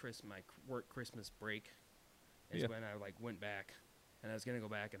my work Christmas break is when I like went back. And I was going to go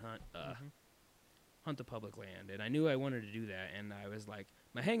back and hunt the public land. And I knew I wanted to do that. And I was like,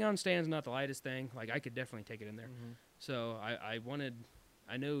 my hang-on stand's not the lightest thing. Like, I could definitely take it in there. So I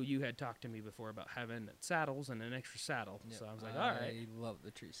know you had talked to me before about having saddles and an extra saddle. Yep. So I was like, all right. I love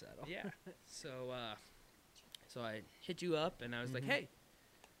the tree saddle. Yeah. So I hit you up, and I was like, hey,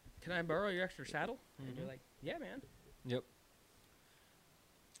 can I borrow your extra saddle? And you're like, yeah, man. Yep.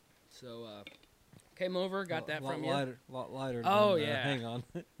 So, came over, got that from you. A lot lighter. Oh, than, yeah. Hang on.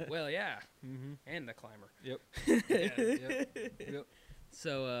 Well, yeah. And the climber. Yep. Yep.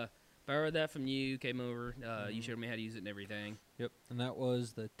 So, borrowed that from you, came over. You showed me how to use it and everything. Yep. And that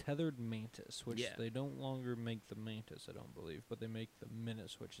was the tethered mantis, which Yeah. they don't longer make the mantis, I don't believe, but they make the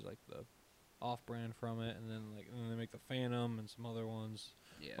menace, which is like the off-brand from it, and then they make the phantom and some other ones.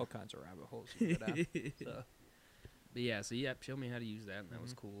 Yeah. All kinds of rabbit holes you could have. So. But yeah, so showed me how to use that, and that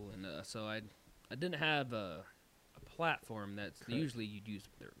was cool. And so I didn't have a platform that's usually you'd use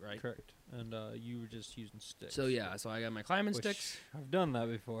with it, right? Correct. And you were just using sticks. So yeah, so I got my climbing sticks. I've done that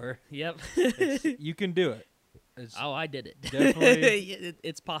before. Yep. You can do it. I did it. Definitely.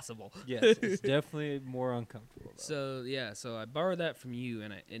 It's possible. Yes, it's definitely more uncomfortable, though. So yeah, so I borrowed that from you,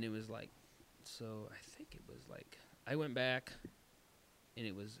 and it was like, so I think it was like I went back, and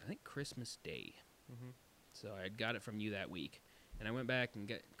it was I think Christmas Day. So I got it from you that week, and I went back and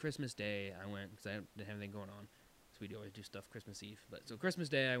got Christmas Day. I went because I didn't have anything going on, so we'd always do stuff Christmas Eve. But so Christmas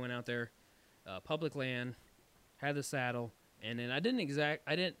Day, I went out there, public land, had the saddle, and then I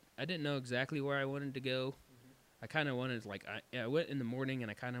didn't know exactly where I wanted to go. I kind of wanted I went in the morning and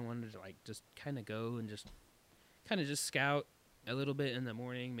I kind of wanted to just kind of go and just scout a little bit in the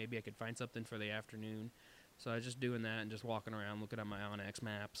morning. Maybe I could find something for the afternoon. So I was just doing that and just walking around looking at my Onyx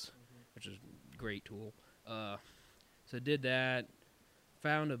maps, which is a great tool. So I did that,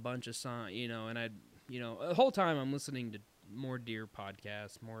 found a bunch of and the whole time I'm listening to more deer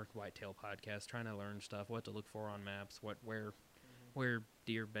podcasts, more whitetail podcasts, trying to learn stuff, what to look for on maps, where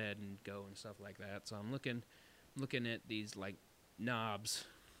deer bed and go and stuff like that. So I'm looking at these knobs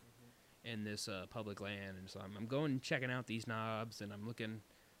in this public land, and so I'm going and checking out these knobs, and I'm looking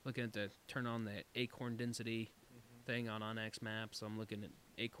at the turn on the acorn density thing on Onyx Maps. So I'm looking at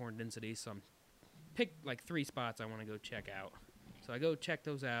acorn density. So I'm picked 3 spots I want to go check out. So I go check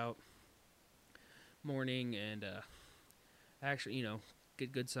those out morning, and actually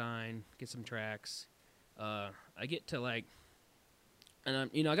get good sign, get some tracks. I get to and I'm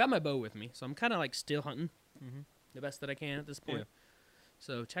I got my bow with me, so I'm kind of still hunting the best that I can at this point. Yeah.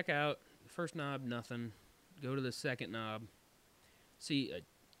 So check out the first knob, nothing. Go to the second knob, see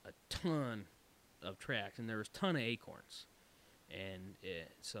a ton of tracks, and there was a ton of acorns. And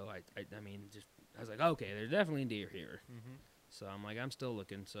so I was like, okay, there's definitely deer here. So I'm still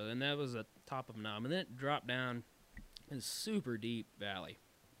looking. So then that was the top of a knob, and then it dropped down in a super deep valley.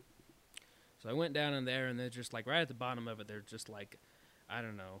 So I went down in there, and there's just right at the bottom of it, there's just I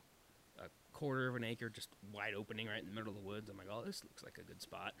don't know, a quarter of an acre just wide opening right in the middle of the woods. I'm like, oh, this looks like a good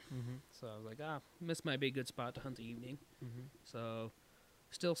spot. So I was like, this might be a good spot to hunt the evening. So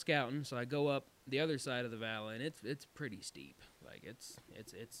still scouting. So I go up the other side of the valley, and it's pretty steep. It's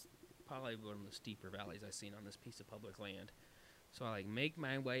probably one of the steeper valleys I've seen on this piece of public land. So I make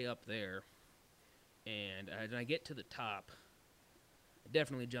my way up there, and I get to the top. I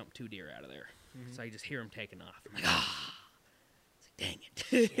definitely jumped 2 deer out of there. So I just hear them taking off. I'm like, dang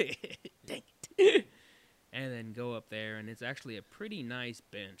it. Dang it. And then go up there, and it's actually a pretty nice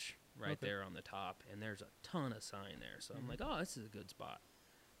bench there on the top, and there's a ton of sign there. So I'm like, oh, this is a good spot.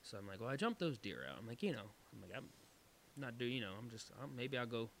 So I'm like, well, I jumped those deer out. I'm like, I'm not doing, I'm just, maybe I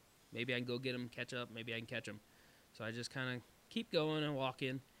can go get them, catch up, maybe I can catch them. So I just kind of keep going and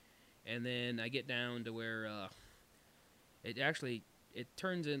walking, and then I get down to where it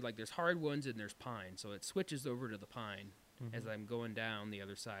turns in, there's hardwoods and there's pine, so it switches over to the pine as I'm going down the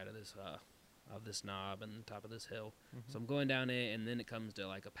other side of this knob and the top of this hill. So I'm going down it, and then it comes to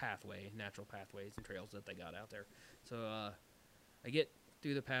a pathway, natural pathways and trails that they got out there. So I get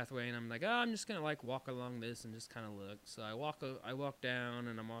through the pathway, and I'm like, I'm just gonna walk along this and just kind of look. So I walk down,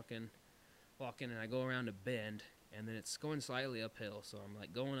 and I'm walking, and I go around a bend, and then it's going slightly uphill. So I'm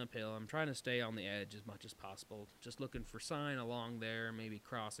going uphill. I'm trying to stay on the edge as much as possible, just looking for sign along there, maybe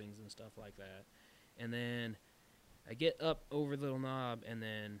crossings and stuff like that. And then I get up over the little knob, and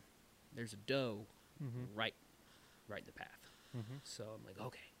then there's a doe right in the path. So I'm like,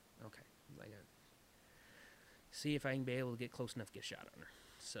 okay. I'm see if I can be able to get close enough to get a shot on her.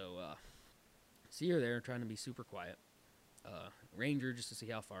 So see her there, trying to be super quiet. Ranger just to see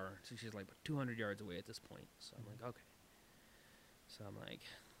how far. So she's 200 yards away at this point. So I'm like, okay. So I'm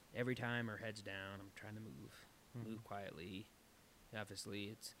every time her head's down, I'm trying to move quietly.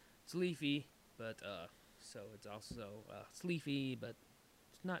 Obviously, it's leafy, but so it's also sleepy, but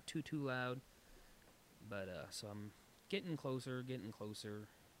it's not too loud. But so I'm getting closer.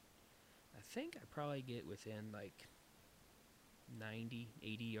 I think I probably get within 90,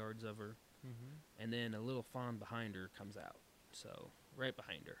 80 yards of her. And then a little fawn behind her comes out. So right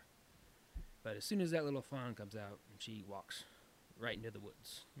behind her. But as soon as that little fawn comes out, she walks right into the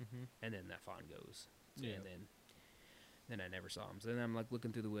woods. And then that fawn goes. Yeah. And then I never saw him. So then I'm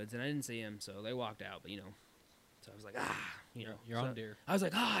looking through the woods, and I didn't see him. So they walked out, but so I was like, you're on deer. I was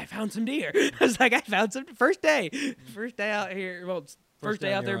like, I found some deer. I was like, I found some first day out here. Well, first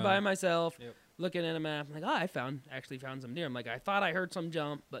day out there by myself. Yep. Looking at a map, I'm like, I actually found some deer. I'm like, I thought I heard some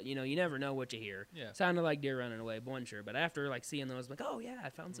jump, but you never know what you hear. Yeah. Sounded like deer running away, but wasn't sure. But after seeing those, I'm like, oh yeah, I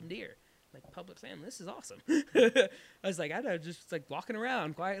found some deer. Public land, this is awesome. I was like, I was just walking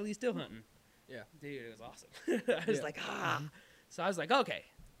around quietly, still hunting. Yeah. Dude, it was awesome. I was So I was like, okay.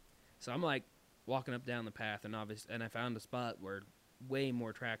 So I'm walking up down the path, and I found a spot where way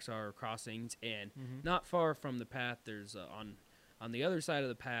more tracks are, crossings, and not far from the path, there's on the other side of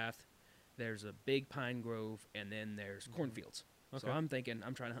the path, there's a big pine grove, and then there's cornfields. Okay. So I'm thinking,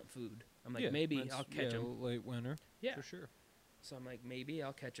 I'm trying to hunt food. I'm like, maybe I'll catch them. Late winter. Yeah. For sure. So I'm like, maybe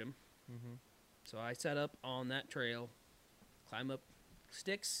I'll catch them. So I set up on that trail, climb up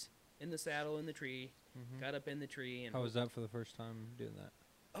sticks in the saddle in the tree, got up in the tree. And how was that for the first time doing that?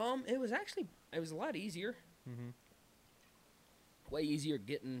 It was a lot easier. Mm-hmm. Way easier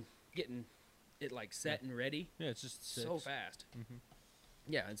getting it like set and ready. Yeah, it's just So 6. fast. Mm-hmm.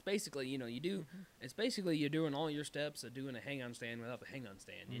 Yeah, it's basically, it's basically you're doing all your steps of doing a hang-on stand without the hang-on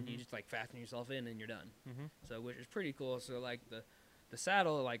stand. And you Mhm. just, like, fasten yourself in and you're done. Mm-hmm. So, which is pretty cool. So, like, the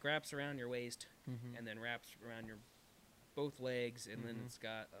saddle, like, wraps around your waist Mm-hmm. and then wraps around your both legs. And then Mhm. it's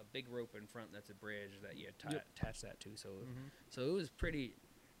got a big rope in front that's a bridge that you Yep. attach that to. So, Mm-hmm. so it was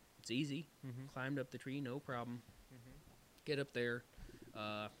it's easy. Mm-hmm. Climbed up the tree, no problem. Mm-hmm. Get up there.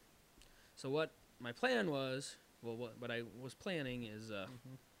 So what my plan was, what I was planning is,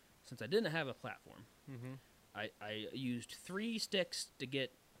 Mm-hmm. since I didn't have a platform, Mm-hmm. I used 3 sticks to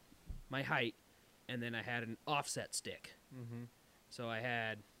get my height, and then I had an offset stick. Mm-hmm. So I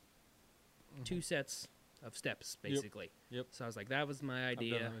had 2 sets of steps, basically. Yep. So I was like, that was my done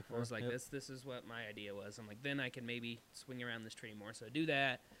idea. that I before, was like, yep. this is what my idea was. I'm like, then I can maybe swing around this tree more. So I do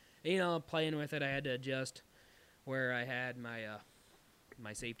that. And, playing with it, I had to adjust where I had my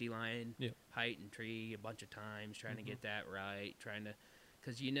my safety line, Yep. height and tree a bunch of times, trying to Mhm. get that right,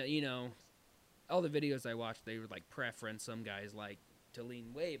 because you know, all the videos I watched, they would like preference. Some guys like to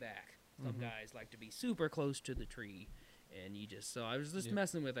lean way back. Some Mhm. guys like to be super close to the tree, and so I was just Yep.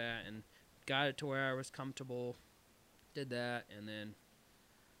 messing with that and got it to where I was comfortable. Did that, and then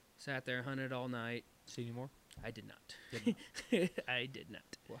sat there, hunted all night. See any more? I did not. Did I did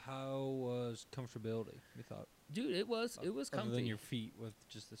not. Well, how was comfortability? You thought? Dude, it was Other comfy. than your feet with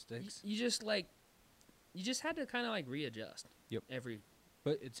just the sticks. You just had to kind of like readjust. Yep. Every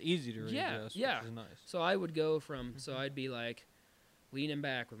But it's easy to Yeah, readjust, yeah. which is nice. so I would go from so Mhm. I'd be like leaning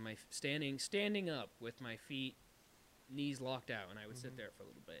back with my standing up with my feet knees locked out, and I would sit Mhm. there for a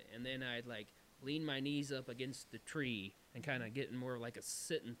little bit, and then I'd like lean my knees up against the tree and kind of get in more of like a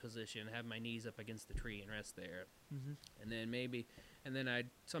sitting position, have my knees up against the tree and rest there, Mm-hmm. and then I'd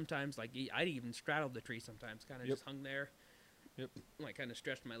sometimes like I'd even straddle the tree sometimes, kind of Yep. just hung there. Yep. Like kind of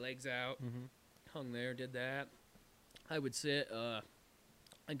stretched my legs out, Mm-hmm. hung there, did that. I would sit.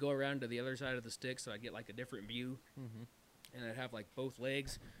 I'd go around to the other side of the stick, so I'd get like a different view, Mm-hmm. and I'd have like both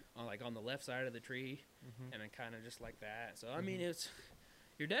legs on like on the left side of the tree, Mm-hmm. and then kind of just like that. So I mean, Mhm.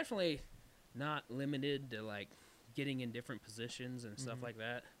 you're definitely not limited to like getting in different positions and stuff Mhm. like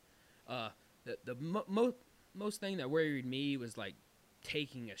that. The most thing that worried me was like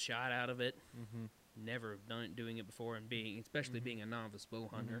taking a shot out of it. Mm-hmm. Never doing it before, and especially Mhm. being a novice bow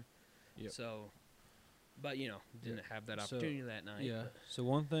hunter. Yep. So, but didn't have that So, opportunity that night. Yeah. but- So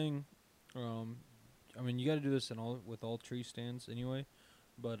one thing, I mean, you got to do this with all tree stands anyway,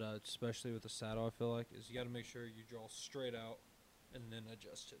 but especially with the saddle, I feel like is you got to make sure you draw straight out, and then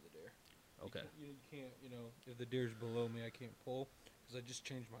adjust to the deer. Okay. You can't, if the deer's below me, I can't pull because I just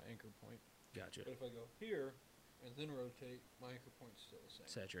changed my anchor point. Gotcha. But if I go here and then rotate, my anchor point's still the same.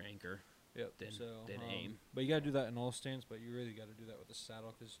 Set your anchor. Yep. then- so, then aim. But you got to do that in all stands, but you really got to do that with the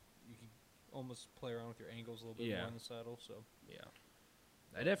saddle because you can almost play around with your angles a little bit Yeah. more in the saddle. So. Yeah.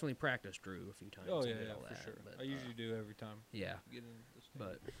 I definitely practiced Drew a few times. Oh and yeah, did yeah, all for that, sure. but, I usually do every time. Yeah. Get in the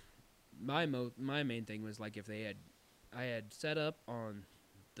stand. But my main thing was like if I had set up on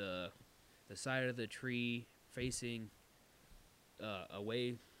the side of the tree facing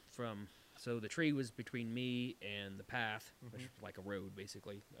away from, so the tree was between me and the path, which Mhm. was like a road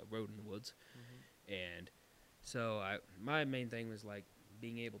basically, a road in the woods, Mhm. and so my main thing was like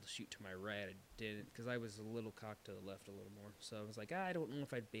being able to shoot to my right. I didn't because I was a little cocked to the left a little more, so I was like, I don't know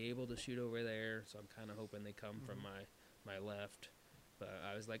if I'd be able to shoot over there, so I'm kind of hoping they come from Mhm. my left. But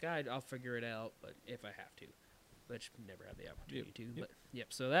I was like, I'll figure it out, but if I have to, which never had the opportunity to. Yep. But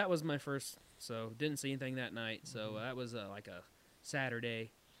yep, so that was my first. So didn't see anything that night. So Mhm. that was like a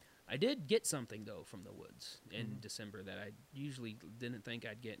Saturday. I did get something though from the woods in Mhm. December that I usually didn't think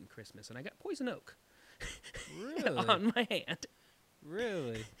I'd get in Christmas, and I got poison oak Really? on my hand.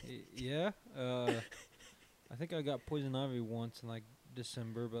 Really? Yeah. I think I got poison ivy once in like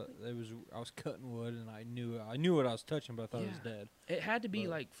December, but I was cutting wood and I knew what I was touching, but I thought it was Yeah. dead. It had to be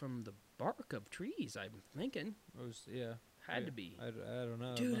But- like from the bark of trees. I'm thinking It was yeah. had yeah. to be, I don't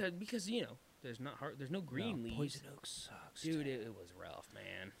know. dude, but- because there's no green No, leaves. Poison oak sucks. Dude, it was rough,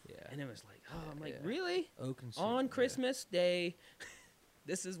 man. Yeah. And it was like, oh, I'm like, Yeah. really? Oak and On yeah. Christmas Day,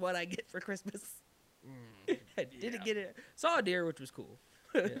 this is what I get for Christmas. I didn't Yeah. get it. Saw a deer, which was cool.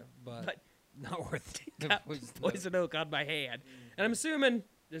 Yeah, but, But not worth it. got poison oak on my hand. And I'm assuming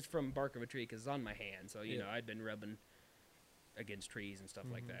it's from bark of a tree because it's on my hand. So, Yeah. I'd been rubbing against trees and stuff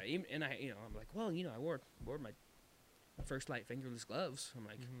like Mhm. that. And I'm like, well, I wore my First Light fingerless gloves. I'm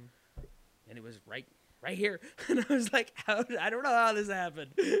like, Mhm. and it was right here. And I was like, I don't know how this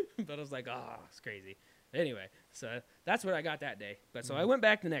happened. But I was like, oh, it's crazy. Anyway, so that's what I got that day. But so I Mhm. went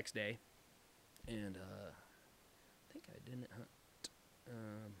back the next day, and I think I didn't hunt.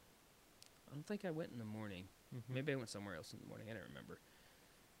 I don't think I went in the morning. Mm-hmm. Maybe I went somewhere else in the morning. I don't remember.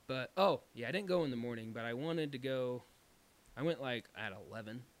 But oh yeah, I didn't go in the morning, but I wanted to go. I went like at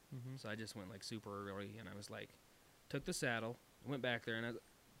 11, Mm-hmm. so I just went like super early, and I was like, took the saddle, went back there, and I.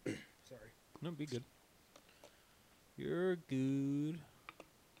 Sorry. No, be good. You're good.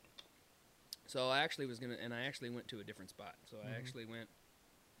 So I actually was gonna, and I actually went to a different spot. So I Mhm. actually went,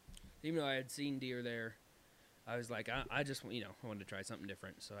 even though I had seen deer there, I was like, I just, I wanted to try something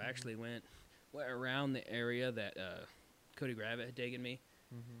different. So I actually went around the area that Cody Gravitt had taken me,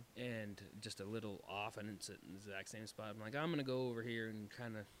 Mm-hmm. and just a little off. I didn't sit in the exact same spot. I'm like, I'm gonna go over here and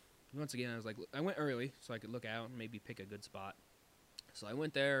kind of. Once again, I was like, I went early so I could look out and maybe pick a good spot. So I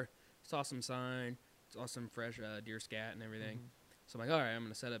went there, saw some sign, saw some fresh deer scat and everything. Mm-hmm. So I'm like, all right, I'm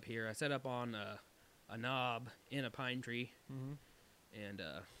gonna set up here. I set up on a knob in a pine tree, Mm-hmm. and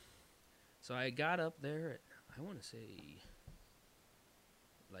so I got up there at, I want to say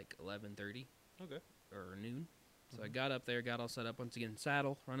like 11:30 Okay. or noon. So I Mhm. got up there, got all set up once again,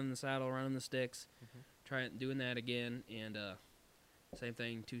 running the sticks, Mhm. trying doing that again, and same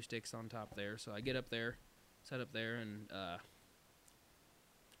thing, 2 sticks on top there. So I get up there, set up there, and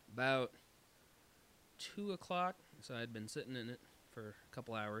about 2 o'clock. So I'd been sitting in it for a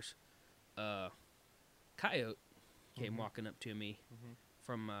couple hours. Coyote came Mhm. walking up to me Mm-hmm.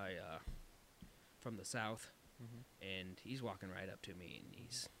 from my from the south, Mm-hmm. and he's walking right up to me, and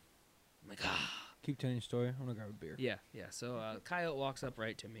I'm like, ah. Keep telling your story. I'm gonna grab a beer. Yeah. So Coyote walks up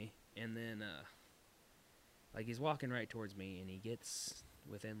right to me, and then like he's walking right towards me, and he gets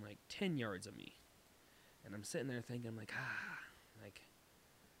within like 10 yards of me, and I'm sitting there thinking like, like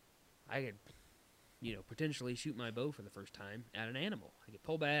I could, potentially shoot my bow for the first time at an animal. I could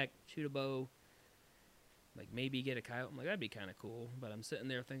pull back, shoot a bow, like maybe get a coyote. I'm like, that'd be kind of cool. But I'm sitting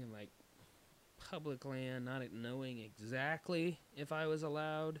there thinking like, public land, not knowing exactly if I was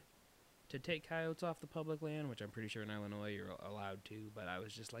allowed to take coyotes off the public land, which I'm pretty sure in Illinois you're allowed to. But I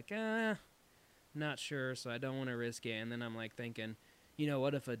was just like, not sure, so I don't want to risk it. And then I'm like thinking,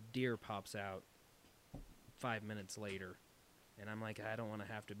 what if a deer pops out 5 minutes later? And I'm like, I don't want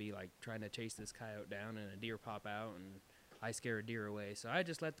to have to be like trying to chase this coyote down and a deer pop out and I scare a deer away. So I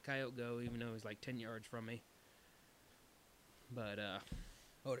just let the coyote go, even though it was like 10 yards from me. But, I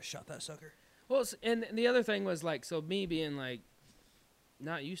would have shot that sucker. well, and the other thing was like, so me being like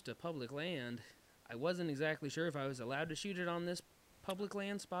not used to public land, I wasn't exactly sure if I was allowed to shoot it on this public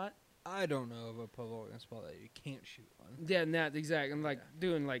land spot. I don't know of a public land spot that you can't shoot on. Yeah, and that exactly. I'm like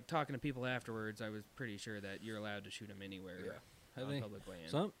Yeah. talking to people afterwards. I was pretty sure that you're allowed to shoot them anywhere I on think public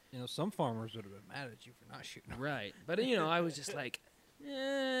land. some farmers would have been mad at you for not shooting. 'em. Right. But, I was just like,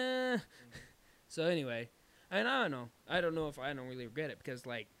 eh. So, anyway, and I don't know. I don't know if I don't really regret it because,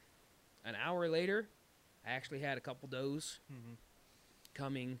 like, an hour later, I actually had a couple does Mm-hmm.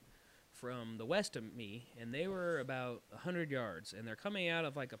 coming from the west of me, and they were about 100 yards, and they're coming out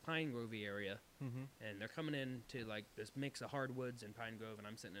of, like, a pine grove area, Mm-hmm. and they're coming into, like, this mix of hardwoods and pine grove, and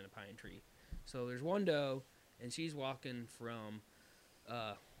I'm sitting in a pine tree. So there's one doe, and she's walking from,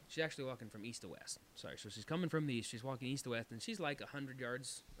 she's actually walking from east to west. Sorry, so she's coming from the east. She's walking east to west, and she's like 100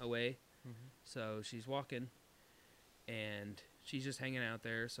 yards away. Mm-hmm. So she's walking, and she's just hanging out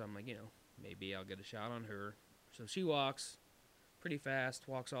there. So I'm like, maybe I'll get a shot on her. So she walks pretty fast,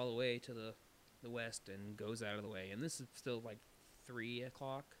 walks all the way to the west, and goes out of the way. And this is still like 3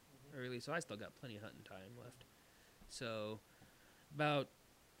 o'clock early, so I still got plenty of hunting time left. So about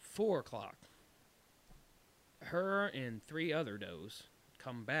 4 o'clock, her and 3 other does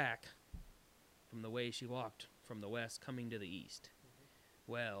come back from the way she walked from the west coming to the east.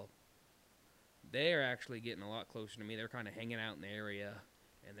 Well, they're actually getting a lot closer to me. They're kind of hanging out in the area,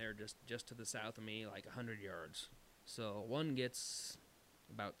 and they're just to the south of me, like 100 yards. So one gets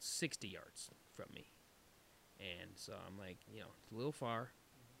about 60 yards from me. And so I'm like, it's a little far.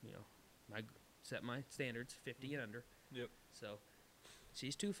 I set my standards 50 and under. Yep. So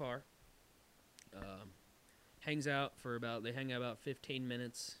she's too far. They hang out about 15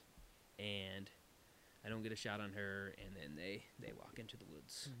 minutes, and I don't get a shot on her, and then they walk into the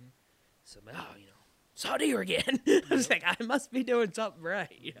woods. Mm-hmm. So I'm like, saw deer again. I was like, I must be doing something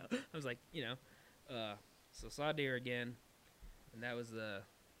right. I was like, so saw deer again, and that was the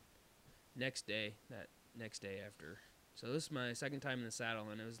next day after. So this is my second time in the saddle,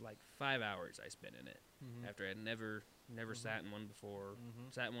 and it was like 5 hours I spent in it Mm-hmm. after I'd never sat in one before.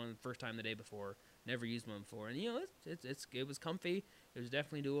 Sat in one the first time the day before, never used one before, and it was comfy. It was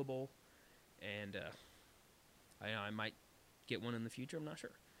definitely doable, and I might get one in the future. I'm not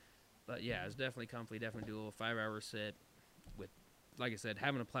sure, But yeah, it's definitely comfy, definitely doable. 5 hour sit with, like I said,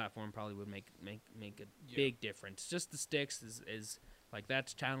 having a platform probably would make a big difference. Just the sticks is like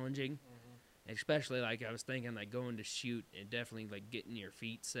that's challenging, especially like I was thinking like going to shoot and definitely like getting your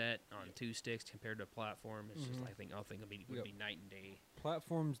feet set on 2 sticks compared to a platform. It's just I think would be night and day.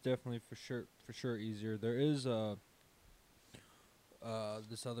 Platforms definitely for sure easier. There is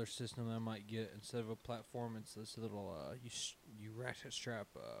this other system that I might get instead of a platform. It's this little you ratchet strap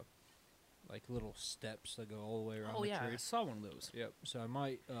like little steps that go all the way around Oh the yeah, tree. I saw one of those. Yep. So I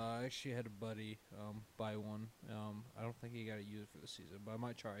might I actually had a buddy buy one. I don't think he got to use it for the season, but I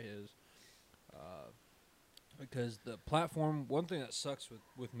might try his. Because the platform, one thing that sucks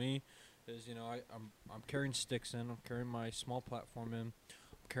with me is, you know, I'm carrying sticks in, I'm carrying my small platform in,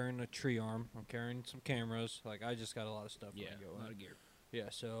 I'm carrying a tree arm, I'm carrying some cameras. Like I just got a lot of stuff. Yeah, when I go a lot in. of gear. Yeah,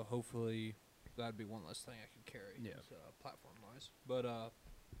 so hopefully that'd be one less thing I could carry. Yeah. Platform wise. But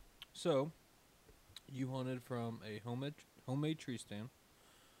so you hunted from a homemade tree stand,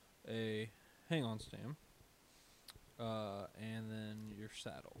 a hang-on stand, and then your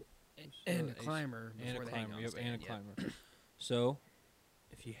saddle. And a climber before the hang-on stand. And a climber. So,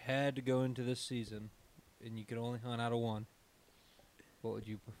 if you had to go into this season, and you could only hunt out of one, what would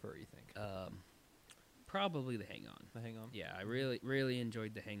you prefer? You think? Probably the hang-on. The hang-on. Yeah, I really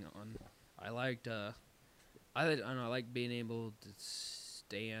enjoyed the hang-on. I liked I don't know, I like being able to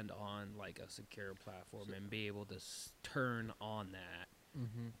stand on like a secure platform and be able to turn on that.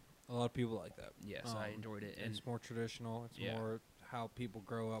 Mm-hmm. A lot of people like that. Yes, I enjoyed it. And it's more traditional. It's more how people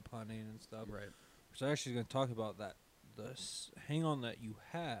grow up hunting and stuff. Right. So I'm actually going to talk about that. The hang-on that you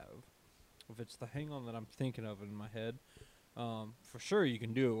have, if it's the hang-on that I'm thinking of in my head, for sure you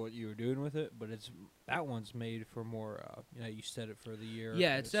can do what you were doing with it, but that one's made for more, you set it for the year.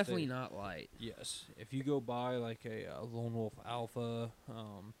 Yeah, it's definitely not light. Yes. If you go buy like a Lone Wolf Alpha,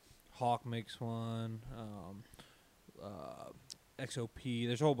 Hawk makes one, XOP,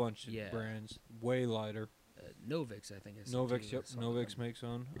 there's a whole bunch of brands, way lighter. Novix, I think is Novix, yep. Novix makes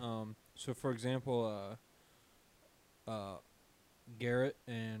one. So for example, Garrett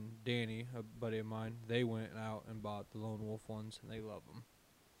and Danny, a buddy of mine, they went out and bought the Lone Wolf ones, and they love them.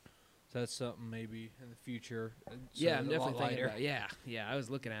 So that's something maybe in the future. Yeah, I'm definitely thinking about. Yeah, I was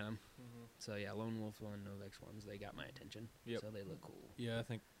looking at them. So yeah, Lone Wolf one, Novix ones, they got my attention. Yep. So they look cool. Yeah, I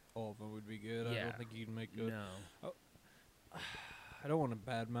think all of them would be good. I don't think you can make good. No. I don't want to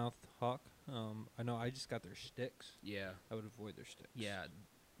badmouth Hawk. I know I just got their sticks. Yeah. I would avoid their sticks.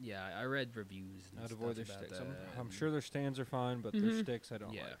 Yeah, I read reviews. And I'd avoid their about sticks. that. I'm sure their stands are fine, but their sticks I don't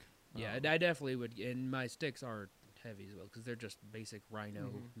like. Yeah, I definitely would. And my sticks are heavy as well because they're just basic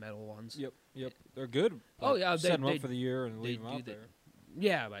Rhino metal ones. Yep. They're good. Oh yeah, set them up for the year and leave them out there.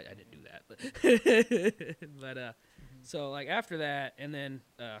 Yeah, but I didn't do that. But so like after that, and then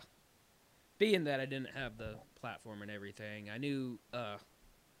being that I didn't have the platform and everything, I knew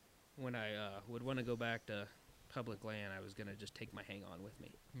when I would want to go back to public land, I was gonna just take my hang-on with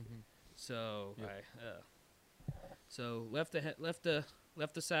me. So I left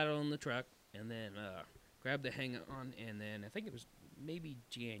the saddle in the truck, and then grabbed the hang-on, and then I think it was maybe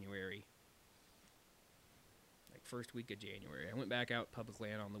January, like first week of January, I went back out public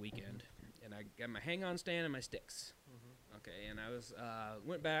land on the weekend, and I got my hang-on stand and my sticks. Okay, and I was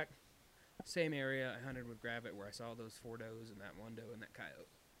went back, same area I hunted with Gravit where I saw those 4 does and that 1 doe and that coyote.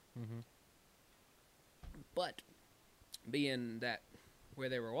 But being that where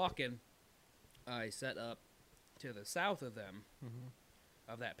they were walking, I set up to the south of them,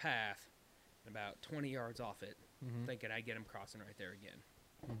 of that path, about 20 yards off it, thinking I'd get them crossing right there again.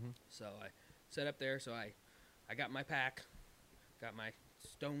 So I set up there. So I got my pack, got my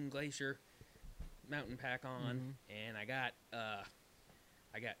Stone Glacier mountain pack on, and I got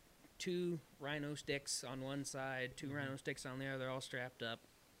 2 Rhino sticks on one side, 2 Rhino sticks on the other, all strapped up.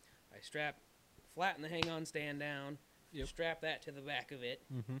 I flatten the hang-on stand down, strap that to the back of it,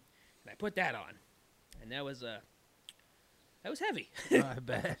 and I put that on, and that was heavy. I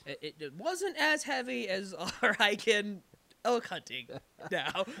bet. It wasn't as heavy as our hiking elk hunting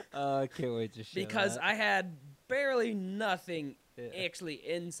now. I can't wait to show because that. I had barely nothing actually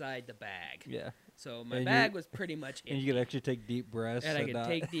inside the bag. Yeah. So my bag was pretty much empty. And you could actually take deep breaths. And I could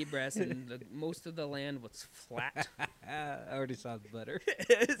take deep breaths, and most of the land was flat. Already sounds better.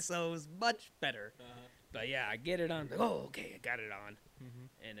 So it was much better. But yeah, I get it on. Oh, okay, I got it on.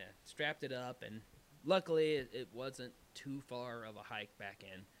 And strapped it up, and luckily it wasn't too far of a hike back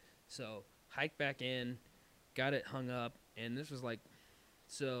in. So hiked back in, got it hung up, and this was like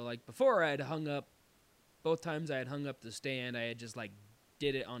before I had hung up, both times I had hung up the stand, I had just like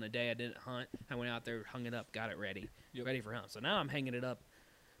did it on a day I didn't hunt. I went out there, hung it up, got it ready, ready for hunt. So now I'm hanging it up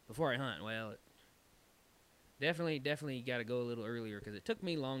before I hunt. Well, definitely got to go a little earlier because it took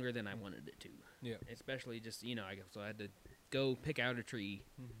me longer than I wanted it to. Yeah. Especially just so I had to go pick out a tree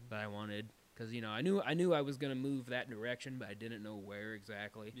Mm-hmm. that I wanted because I knew I was gonna move that direction, but I didn't know where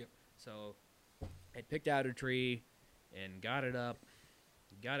exactly. Yep. So I picked out a tree and got it up,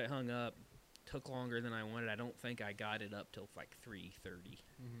 got it hung up. Took longer than I wanted. I don't think I got it up till like 3:30.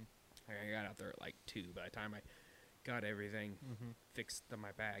 Mm-hmm. I got out there at like 2. By the time I got everything Mm-hmm. fixed on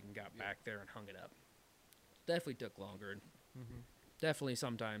my bag and got Yeah. back there and hung it up, definitely took longer. And Mm-hmm. definitely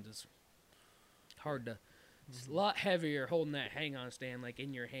sometimes it's hard to. It's a Mm-hmm. lot heavier holding that hang-on stand like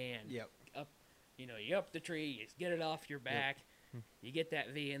in your hand. Yep. You up the tree, you get it off your back, Hmm. you get that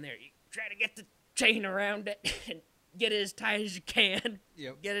V in there, you try to get the chain around it and get it as tight as you can.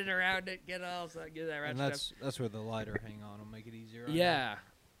 Yep. Get it around it, get that ratchet And up. that's where the lighter hang on will make it easier. Yeah,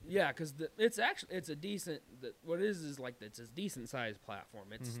 because it's a decent. What it is like it's a decent sized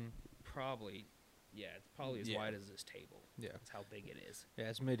platform. It's Mm-hmm. probably as Yeah. wide as this table. Yeah. That's how big it is. Yeah,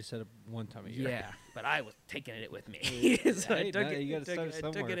 it's made to set up one time a year. Yeah, but I was taking it with me, Yeah. so I Hey, took no, it. you gotta start I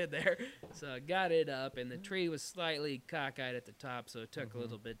took somewhere. it in there, so I got it up, and the tree was slightly cockeyed at the top, so it took a Mhm.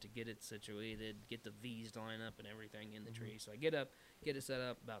 little bit to get it situated, get the V's to line up and everything in the Mhm. tree. So I get up, get it set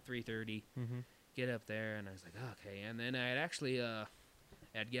up about 3:30. Mm-hmm. Get up there, and I was like, okay. And then I had actually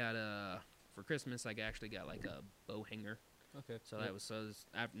had got for Christmas I actually got like a bow hanger. Okay. So that was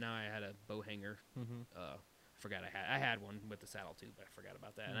now I had a bow hanger. Mm-hmm. I forgot I had one with the saddle too, but I forgot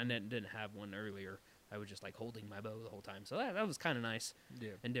about that. And I didn't have one earlier. I was just like holding my bow the whole time, so that was kind of nice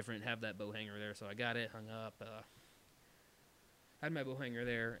Yeah. and different. Have that bow hanger there, so I got it hung up. Had my bow hanger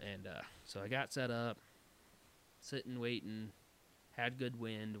there, and so I got set up, sitting waiting. Had good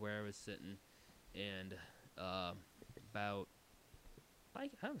wind where I was sitting, and about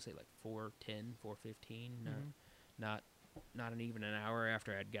like I would say like 4:10, 4:15. Mhm. Not even an hour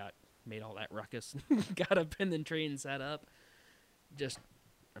after I'd made all that ruckus, got up in the tree and sat up. Just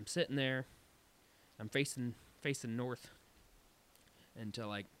I'm sitting there. I'm facing north until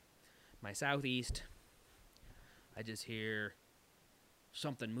like my southeast. I just hear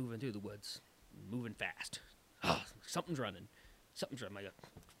something moving through the woods, moving fast. Oh, something's running like a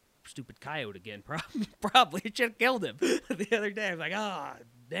stupid coyote again. Probably should have killed him the other day. I was like, oh,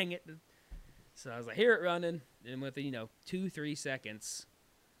 dang it. So I was like, hear it running, and within 2-3 seconds,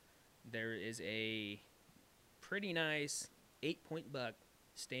 there is a pretty nice 8-point buck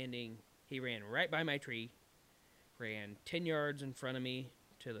standing. He ran right by my tree, ran 10 yards in front of me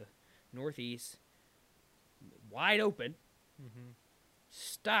to the northeast, wide open, Mm-hmm.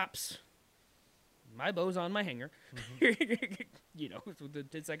 stops. My bow's on my hanger. Mm-hmm. With the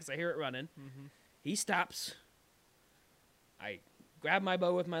 10 seconds I hear it running. Mm-hmm. He stops. I grab my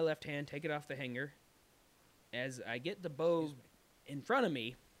bow with my left hand, take it off the hanger. As I get the bow in front of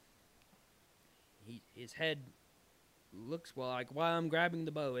me, his head looks like while I'm grabbing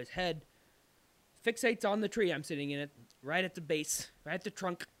the bow, his head fixates on the tree I'm sitting in it, right at the base, right at the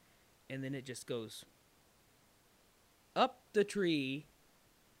trunk, and then it just goes up the tree,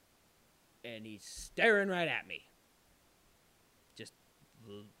 and he's staring right at me. Just,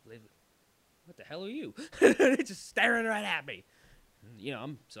 what the hell are you? Just staring right at me.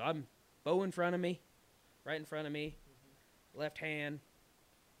 I'm bow in front of me, right in front of me, left hand,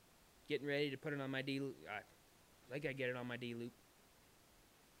 getting ready to put it on my D loop. I think I get it on my D loop.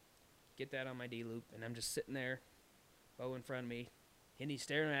 Get that on my D loop, and I'm just sitting there, bow in front of me, and he's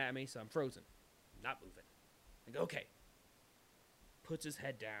staring at me, so I'm frozen, not moving. I go, okay. Puts his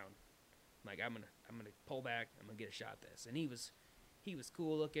head down. I'm like, I'm gonna pull back. I'm gonna get a shot at this. And he was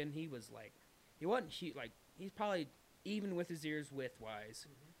cool looking. He was like, he wasn't like he's probably even with his ears width-wise.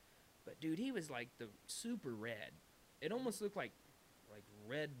 Mm-hmm. But, dude, he was, like, the super red. It almost looked like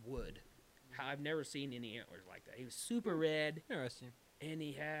red wood. How I've never seen any antlers like that. He was super red, Interesting. and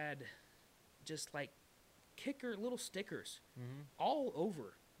he had just, like, little stickers Mm-hmm. all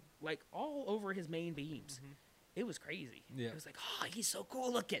over his main beams. Mm-hmm. It was crazy. Yeah. It was like, oh, he's so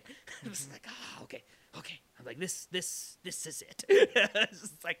cool looking. It was like, oh, okay. I'm like, this is it.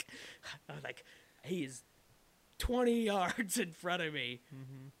 It's like, I was like, he is 20 yards in front of me,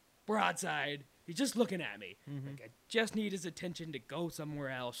 Mm-hmm. broadside. He's just looking at me. Mm-hmm. Like, I just need his attention to go somewhere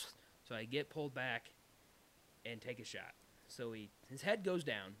else. So I get pulled back and take a shot. So his head goes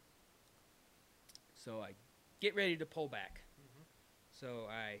down. So I get ready to pull back. Mm-hmm. So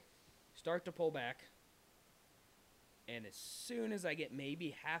I start to pull back. And as soon as I get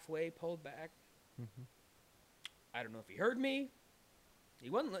maybe halfway pulled back, Mm-hmm. I don't know if he heard me.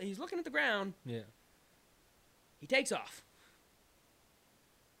 He's looking at the ground. Yeah. He takes off.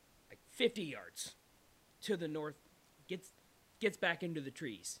 Like 50 yards to the north. gets back into the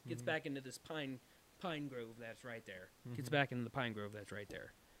trees, gets back into this pine grove that's right there. Gets back into the pine grove that's right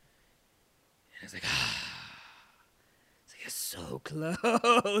there. And it's like, it's so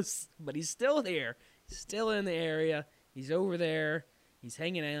close, but he's still there. He's still in the area. He's over there. He's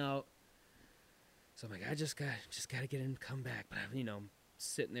hanging out. So I'm like, I just gotta get him to come back. But I'm,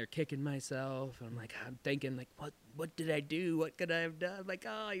 sitting there kicking myself, and I'm thinking like, what did I do? What could I have done? I'm like,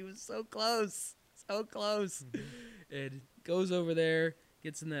 oh, he was so close, so close. And goes over there,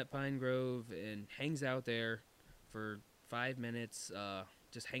 gets in that pine grove, and hangs out there for 5 minutes,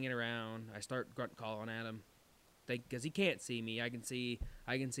 just hanging around. I start grunt calling at him, because he can't see me. I can see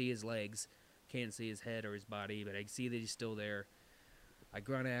his legs, can't see his head or his body, but I can see that he's still there. I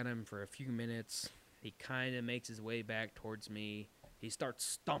grunt at him for a few minutes. He kind of makes his way back towards me. He starts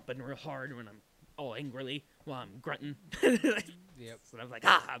stomping real hard when I'm all angrily while I'm grunting. Yep. So I'm like,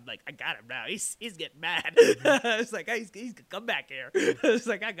 I got him now. He's getting mad. It's like, he's gonna come back here. It's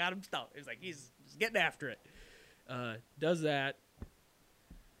like, I got him stopped. It's like, he's getting after it. Does that.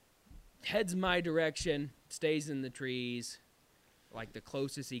 Heads my direction. Stays in the trees. Like, the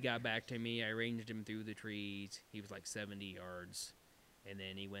closest he got back to me, I ranged him through the trees. He was like 70 yards. And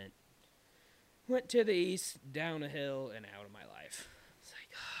then he went to the east, down a hill, and out of my life. It's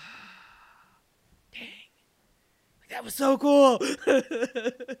like, dang. Like, that was so cool.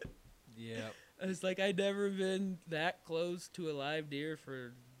 Yeah. It's like, I'd never been that close to a live deer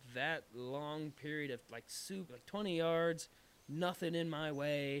for that long period of, like 20 yards, nothing in my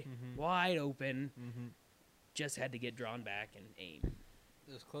way, wide open. Just had to get drawn back and aim.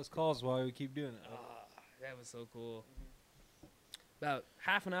 Those close calls, why we keep doing it. That was so cool. About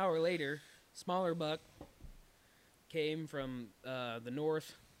half an hour later, smaller buck came from the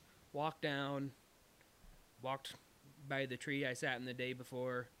north, walked by the tree I sat in the day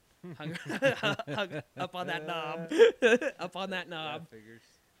before, hung up on that knob,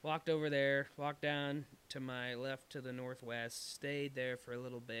 walked over there, walked down to my left to the northwest, stayed there for a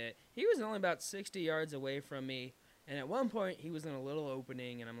little bit. He was only about 60 yards away from me, and at one point he was in a little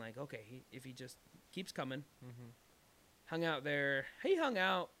opening, and I'm like, okay, if he just keeps coming. Hung out there. He hung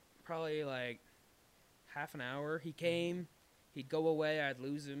out probably like half an hour. He came. He'd go away. I'd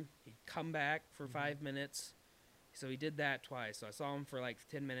lose him. He'd come back for 5 minutes. So he did that twice. So I saw him for like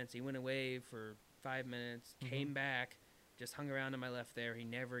 10 minutes. He went away for 5 minutes, came back, just hung around to my left there. He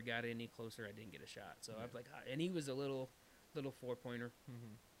never got any closer. I didn't get a shot. So I was like, and he was a little 4-pointer.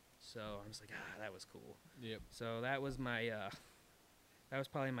 So I was like, that was cool. Yep. So that was my, that was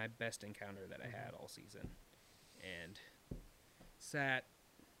probably my best encounter that I had all season. And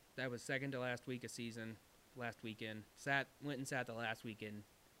that was second to last week of season, last weekend. Went and sat the last weekend,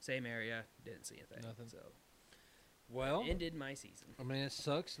 same area, didn't see anything. Nothing. So, Well, ended my season. I mean, it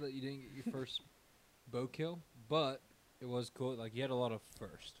sucks that you didn't get your first bow kill, but it was cool. Like, you had a lot of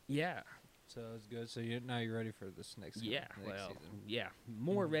first. Yeah. So it was good. So now you're ready for this next Yeah, next well, season. yeah,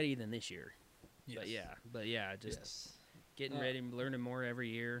 more ready than this year. Yes. But yeah, just getting ready, learning more every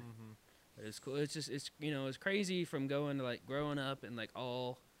year. But it's cool. It's just, it's crazy from going to like growing up and like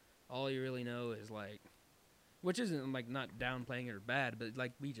all you really know is like, which isn't like not downplaying it or bad, but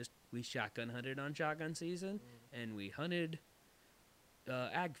like we shotgun hunted on shotgun season and we hunted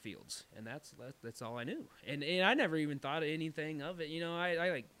ag fields, and that's all I knew. And I never even thought of anything of it. I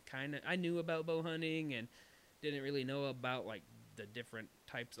like I knew about bow hunting and didn't really know about like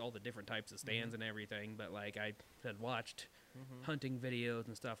all the different types of stands and everything, but like I had watched hunting videos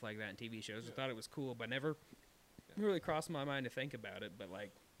and stuff like that and TV shows. I thought it was cool, but never really crossed my mind to think about it. But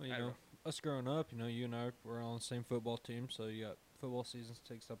like, Well, you know, us growing up, you and I were on the same football team, so you got football seasons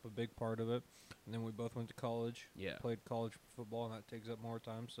takes up a big part of it. And then we both went to college. Yeah. Played college football, and that takes up more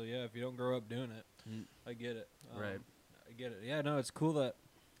time. So yeah, if you don't grow up doing it, I get it. Right. I get it. Yeah, no, it's cool that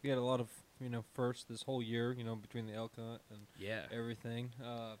you had a lot of first this whole year. Between the elk hunt and everything.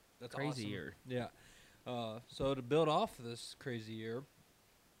 That's crazy awesome. year. Yeah. So to build off of this crazy year,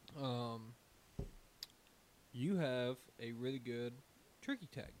 you have a really good turkey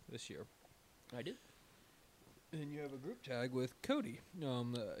tag this year. I do. And you have a group tag with Cody.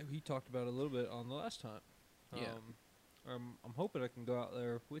 He talked about it a little bit on the last time. I'm hoping I can go out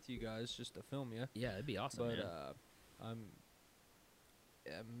there with you guys just to film you. Yeah, it'd be awesome. But man.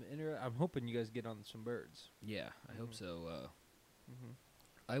 I'm hoping you guys get on some birds. Yeah, I hope so.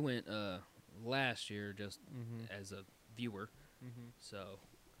 I went last year just as a viewer, so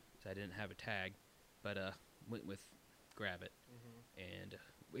I didn't have a tag, but went with Grab It, and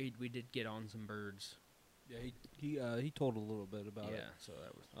we did get on some birds. Yeah, he told a little bit about it. Yeah, so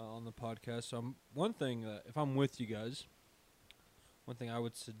that was on the podcast. So one thing if I'm with you guys, one thing I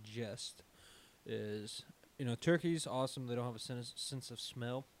would suggest is turkeys awesome. They don't have a sense of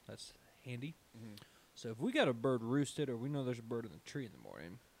smell. That's handy. Mhm. So if we got a bird roosted, or we know there's a bird in the tree in the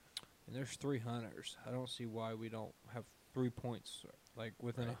morning, and there's 3 hunters, I don't see why we don't have 3 points like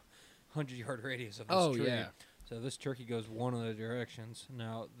within Right. a 100-yard radius of this tree. yeah. So this turkey goes one of the directions.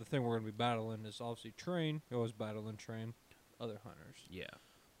 Now the thing we're gonna be battling is obviously train. You always battle and train other hunters. Yeah.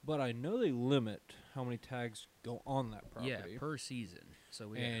 But I know they limit how many tags go on that property. Yeah, per season. So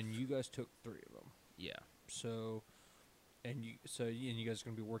we and have, you guys took 3 of them. yeah. So, and you guys are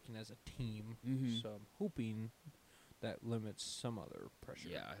gonna be working as a team. Mhm. So I'm hoping that limits some other pressure.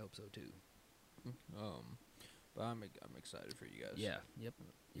 Yeah, I hope so too. But I'm excited for you guys. Yeah. Yep.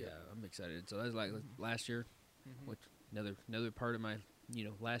 Yeah, Yep. I'm excited. So that's like last year, Mhm. which another part of my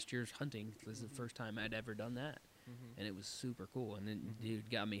last year's hunting. This is the first time I'd ever done that, Mhm. and it was super cool. And then Mhm. dude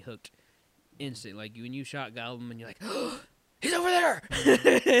got me hooked instant. Like when you shot Goblin, and you're like, oh, he's over there,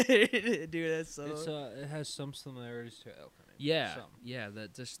 dude. That's so. It's it has some similarities to elk hunting. Yeah, Some. yeah.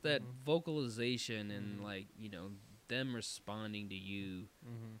 That just that Mhm. vocalization and Mhm. like them responding to you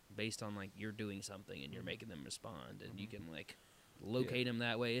Mm-hmm. based on like you're doing something and you're Mhm. making them respond, and you Mhm. can like locate them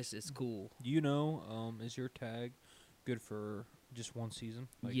that way. It's cool. Is your tag good for just one season?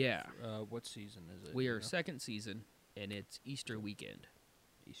 Yeah. What season is it? We you are know? second season, and it's Easter weekend.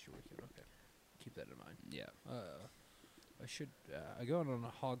 Easter weekend. Okay, keep that in mind. Yeah. I should. I go out on a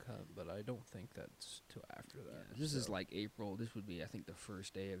hog hunt, but I don't think that's till after that. This is so- like April. This would be, I think, the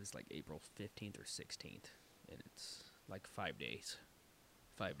first day of it's like April 15th or 16th, and it's like 5 days.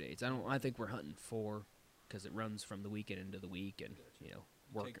 5 days. I think we're hunting 4 because it runs from the weekend into the week, and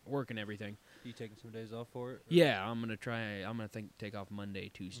work and everything. You taking some days off for it? or- Yeah, I'm gonna take off Monday,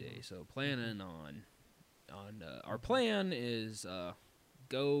 Tuesday. Mhm. So planning on our plan is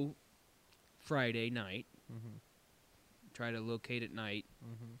go Friday night, Mhm. try to locate at night,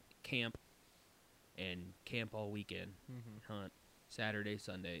 Mhm. camp all weekend, Mhm. hunt Saturday,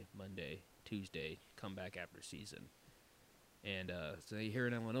 Sunday, Monday, Tuesday, come back after season. And so here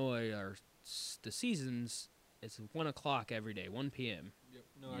in Illinois, the seasons it's 1 o'clock every day, 1 p.m. Yep.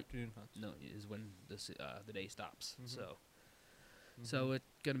 No Ye- afternoon hunts. No, is when the day stops. Mhm. So Mhm. it's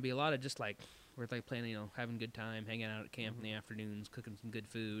gonna be a lot of just like we're like planning, having a good time, hanging out at camp in the afternoons, cooking some good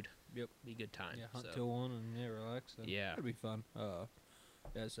food. Yep. Be a good time. Yeah, hunt so. till 1 and relax. And Yeah. it'll be fun. Yeah,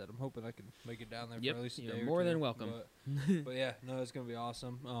 as I said, I'm hoping I can make it down there Yep, for at least a you're day or more than two, welcome. But yeah, no, it's gonna be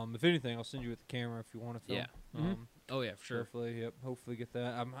awesome. If anything, I'll send you with the camera if you want to film. Yeah. Mhm. Oh yeah, for sure. Hopefully, yep. Hopefully, get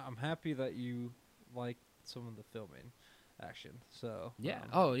that. I'm happy that you like some of the filming action. So Yeah.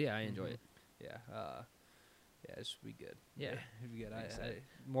 Oh yeah, I enjoy mhm. it. Yeah. Yeah, this would be good. Yeah. It'd be good. I Excited.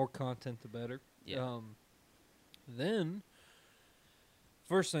 more content, the better. Yeah. Then,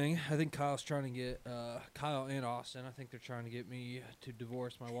 first thing, I think Kyle's trying to get Kyle and Austin. I think they're trying to get me to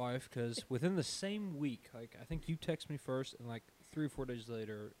divorce my wife because within the same week, like I think you text me first, and like 3 or 4 days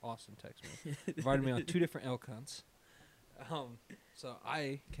later, Austin texts me, invited me on 2 different elk hunts. So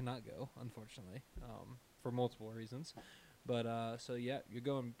I cannot go, unfortunately, for multiple reasons. But so yeah, you're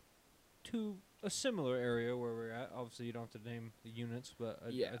going to a similar area where we're at. Obviously, you don't have to name the units, but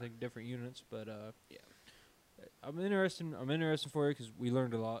Yeah. I think different units. But Yeah. I'm interested for you because we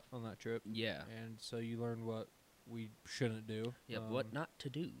learned a lot on that trip, Yeah. and so you learned what we shouldn't do. Yep. What not to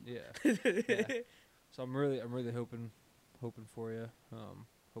do? Yeah. Yeah. So I'm really hoping for you.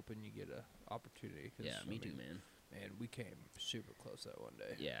 Hoping you get a opportunity. 'Cause, Yeah, I me too, mean, man. Man, we came super close that one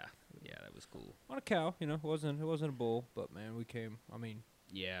day. Yeah. Yeah, that was cool. On a cow, it wasn't a bull, but man, we came. I mean,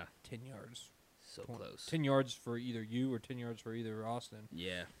 Yeah. 10 yards. So 20 close. 10 yards for either you or 10 yards for either Austin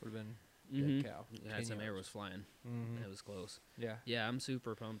Yeah. would have been Mhm. dead cow. I 10 had some yards. arrows flying. Mhm. It was close. Yeah. Yeah, I'm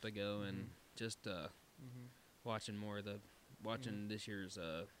super pumped to go and Mhm. just Mm-hmm. watching more of watching this year's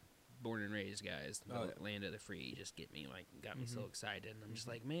Born and Raised guys, the Oh, yeah. Land of the Free, just got me so Mhm. excited. And I'm just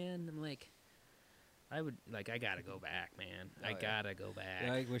Mhm. like, man, I gotta go back, man. Oh, I yeah. gotta go back.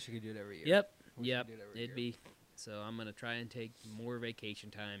 Yeah, I wish you could do it every year. Yep, Wish you yep. could do it every It'd year. be. So I'm gonna try and take more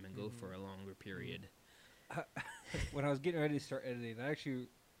vacation time and go Mhm. for a longer period. When I was getting ready to start editing,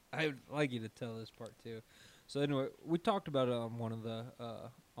 I would like you to tell this part too. So anyway, we talked about it on one of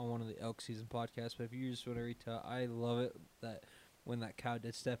the elk season podcasts. But if you just want to retell, I love it that when that cow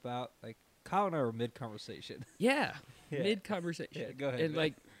did step out, like Kyle and I were mid conversation. Yeah, Yeah. mid conversation. Yeah, go ahead, And man.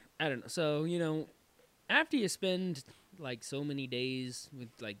 like, I don't know. So after you spend like so many days with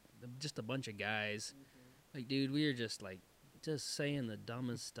like just a bunch of guys, like dude, we were just like saying the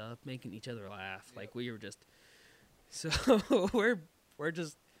dumbest stuff, making each other laugh. Like we were just so we're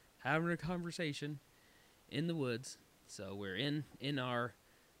just having a conversation in the woods. So we're in our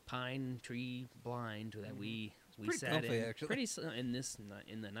pine tree blind that we pretty sat comfy, in actually. pretty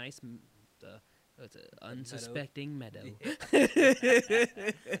in the nice It's an unsuspecting meadow.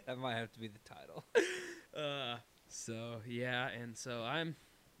 That might have to be the title. So yeah, and so I'm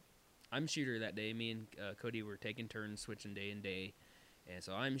shooter that day. Me and Cody were taking turns switching day and day, and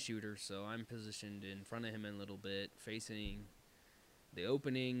so I'm shooter. So I'm positioned in front of him a little bit, facing the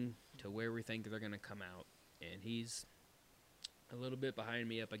opening to where we think they're gonna come out, and he's a little bit behind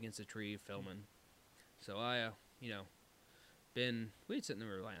me up against a tree filming. So I, we'd sitting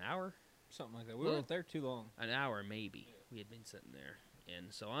there like an hour. Something like that. We weren't there too long. An hour maybe. We had been sitting there,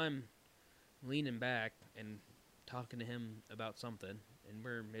 and so I'm leaning back and talking to him about something, and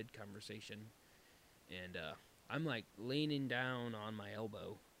we're mid conversation, and I'm like leaning down on my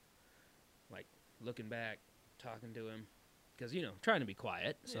elbow, like looking back, talking to him, because trying to be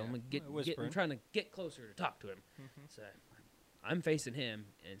quiet. So Yeah, I'm trying to get closer to talk to him. Mm-hmm. So I'm facing him,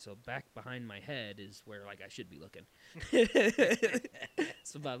 and so back behind my head is where like I should be looking.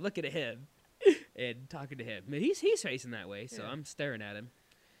 So I'm looking at him and talking to him. But he's facing that way, so Yeah. I'm staring at him,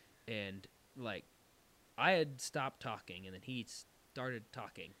 and like I had stopped talking, and then he started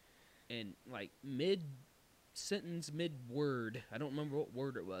talking, and like mid sentence, mid word, I don't remember what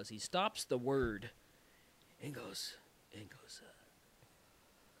word it was. He stops the word and goes,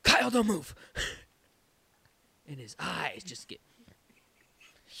 Kyle, don't move. And his eyes just get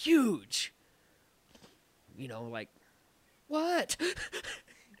huge. Like, what?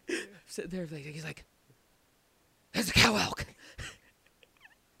 Sitting there, like, he's like, there's a cow elk.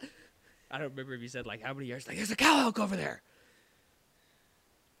 I don't remember if he said, like, how many yards. Like, there's a cow elk over there.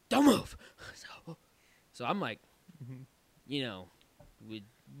 Don't move. So I'm like, with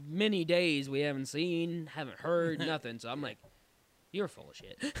many days we haven't seen, haven't heard, nothing. So I'm like, you're full of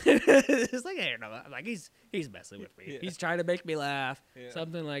shit. It's like, I don't know. Like, he's messing with me. Yeah. He's trying to make me laugh, Yeah.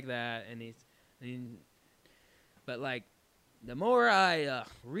 something like that. But like, the more I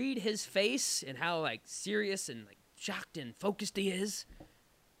read his face and how like serious and like shocked and focused he is,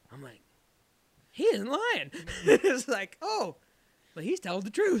 I'm like, he isn't lying. It's like, oh, but he's telling the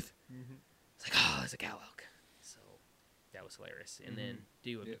truth. Mm-hmm. It's like, oh, it's a cow elk. So that was hilarious. And then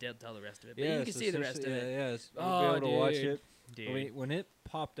tell the rest of it. But you can see the rest of it. Yeah, Oh, you'll be able to watch dude. it. Dude. I mean, when it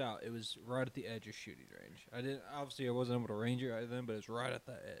popped out, it was right at the edge of shooting range. I wasn't able to range it right then, but it's right at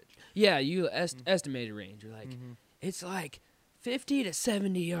that edge. Yeah, you estimated range. You're like, Mm-hmm. it's like 50 to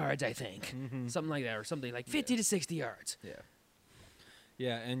 70 yards, I think. Mm-hmm. Something like that, or something like 50 to 60 yards. Yeah.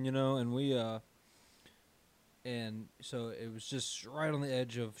 Yeah, and and we and so it was just right on the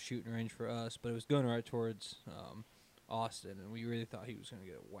edge of shooting range for us, but it was going right towards Austin, and we really thought he was going to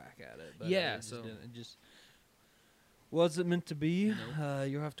get a whack at it. But Yeah, it just so- didn't. It just wasn't meant to be. Nope.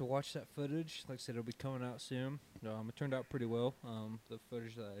 You'll have to watch that footage. Like I said, it'll be coming out soon. It turned out pretty well. The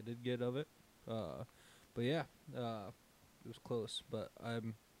footage that I did get of it. But yeah, it was close. But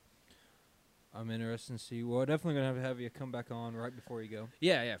I'm interested to see. Well, definitely gonna have you come back on right before you go.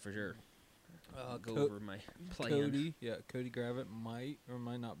 Yeah, for sure. Go Co- over my plan. Cody Gravitt might or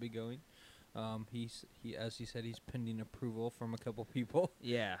might not be going. He as he said, he's pending approval from a couple people.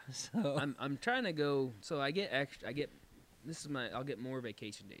 Yeah. So I'm trying to go. So I'll get more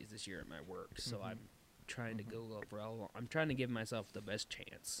vacation days this year at my work. So Mhm. I'm trying to Mhm. go overall. I'm trying to give myself the best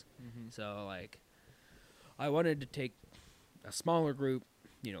chance. mm-hmm. So like, I wanted to take a smaller group,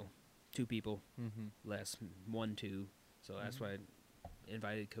 2 people, Mm-hmm. less 1, 2. So that's Mhm. why I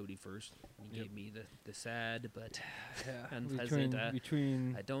invited Cody first. He Yep. gave me the sad, but Yeah, unpleasant.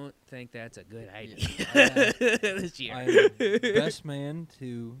 between I don't think that's a good idea Yeah. this year. I am best man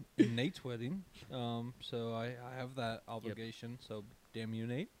in Nate's wedding, so I have that obligation. So damn you,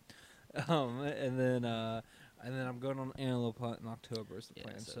 Nate. And then I'm going on Antelope Hunt in October is the Yeah,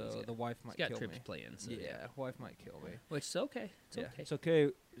 plan. so So he's got- the wife He's might got kill trips me. planned. So Yeah, wife might kill me. which is okay. It's Yeah, okay. it's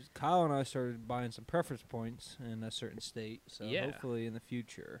okay. Kyle and I started buying some preference points in a certain state, so Yeah. hopefully in the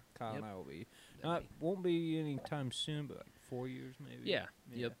future, Kyle Yep. and I will be. That'd Won't be anytime soon, but like 4 years maybe. Yeah,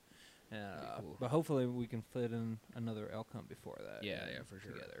 yep. Cool. But hopefully we can fit in another elk hunt before that. Yeah, and yeah, for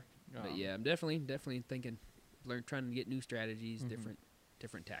sure. Together. But yeah, I'm definitely thinking, trying to get new strategies, Mhm.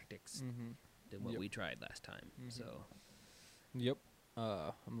 different tactics Mm-hmm. than what Yep. we tried last time. Mhm. So Yep.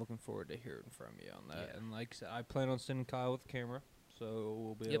 I'm looking forward to hearing from you on that. Yeah. And like I said, I plan on sending Kyle with the camera, so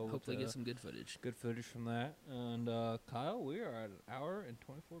we'll be able hopefully to get some good footage. good footage from that. And Kyle, we are at an hour and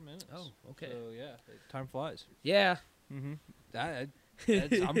 24 minutes. Oh, okay. So yeah, time flies. Yeah. Mm-hmm. I'm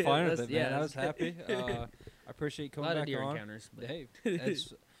fine with That's- it, man. yeah, I was that's happy. I appreciate you A lot coming of back deer on. encounters. But Hey,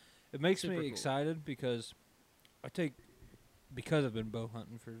 it makes Super me cool. excited because because I've been bow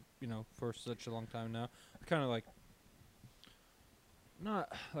hunting for such a long time now. I kind of like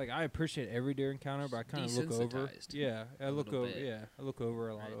not like I appreciate every deer encounter, but I kind of look over. Desensitized Yeah, I a look little over. bit. Yeah, I look over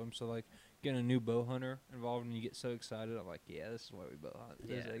a lot Right. of them. So like getting a new bow hunter involved, and you get so excited. I'm like, yeah, this is why we bow hunt.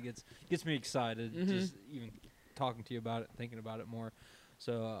 Yeah. It gets me excited Mhm. just even talking to you about it, thinking about it more.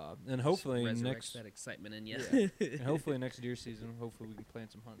 So and hopefully Just resurrects next that excitement in you. Yeah. and hopefully next deer season, hopefully we can plan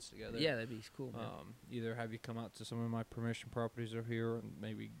some hunts together. Yeah, that'd be cool, man. Either have you come out to some of my permission properties over here, and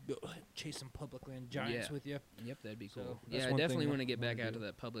maybe go chase some public land giants Yeah. with you. Yep, that'd be So cool. that's Yeah, I one definitely thing want to I get back wanna out do. to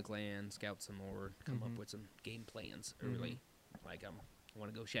that public land, scout some more, come up Mhm. with some game plans Mhm. early. Like I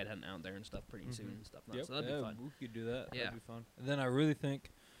want to go shed hunting out there and stuff pretty soon Mhm. and stuff. Yep, So that'd yeah, be fun. we could do that. Yeah. That'd be fun. And then I really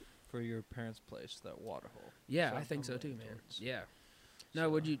think for your parents' place, that water hole. Yeah, So I think I'm so too, leaning man. towards. Yeah. No,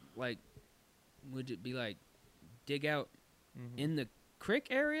 would So- you like? Would it be like dig out Mhm. in the creek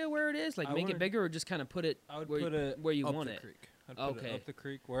area where it is, like I make it would- bigger, or just kind of put it I would where, put it where you up want the it? creek. I'd put Okay. it up the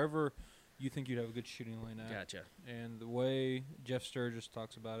creek, wherever you think you'd have a good shooting lane at. Gotcha. And the way Jeff Sturgis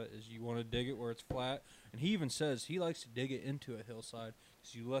talks about it is you want to dig it where it's flat. And he even says he likes to dig it into a hillside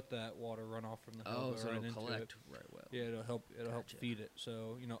because you let that water run off from the hill. Oh, go so right it'll into collect It. right well. Yeah, it'll help. It'll help Gotcha. feed it.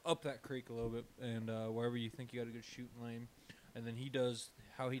 So up that creek a little bit, and wherever you think you got a good shooting lane, and then he does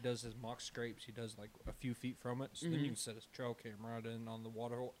his mock scrapes. He does like a few feet from it, so then Mhm. you can set his trail camera out in on the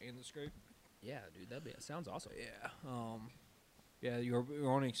water hole and the scrape. Yeah, dude, sounds awesome. Yeah. Your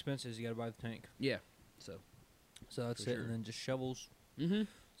only expense is you got to buy the tank. Yeah. So. So that's For it, sure. and then just shovels. Mm-hmm.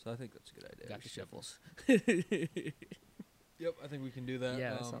 So I think that's a good idea. Got the Just shovels. Yep, I think we can do that.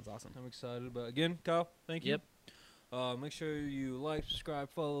 Yeah, that sounds awesome. I'm excited. But again, Kyle, thank you. Yep. Make sure you like, subscribe,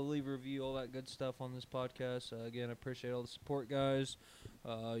 follow, leave a review, all that good stuff on this podcast. Again, I appreciate all the support, guys.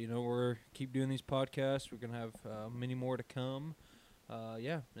 We're keep doing these podcasts. We're gonna have many more to come.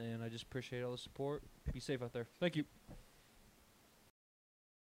 And I just appreciate all the support. Be safe out there. Thank you.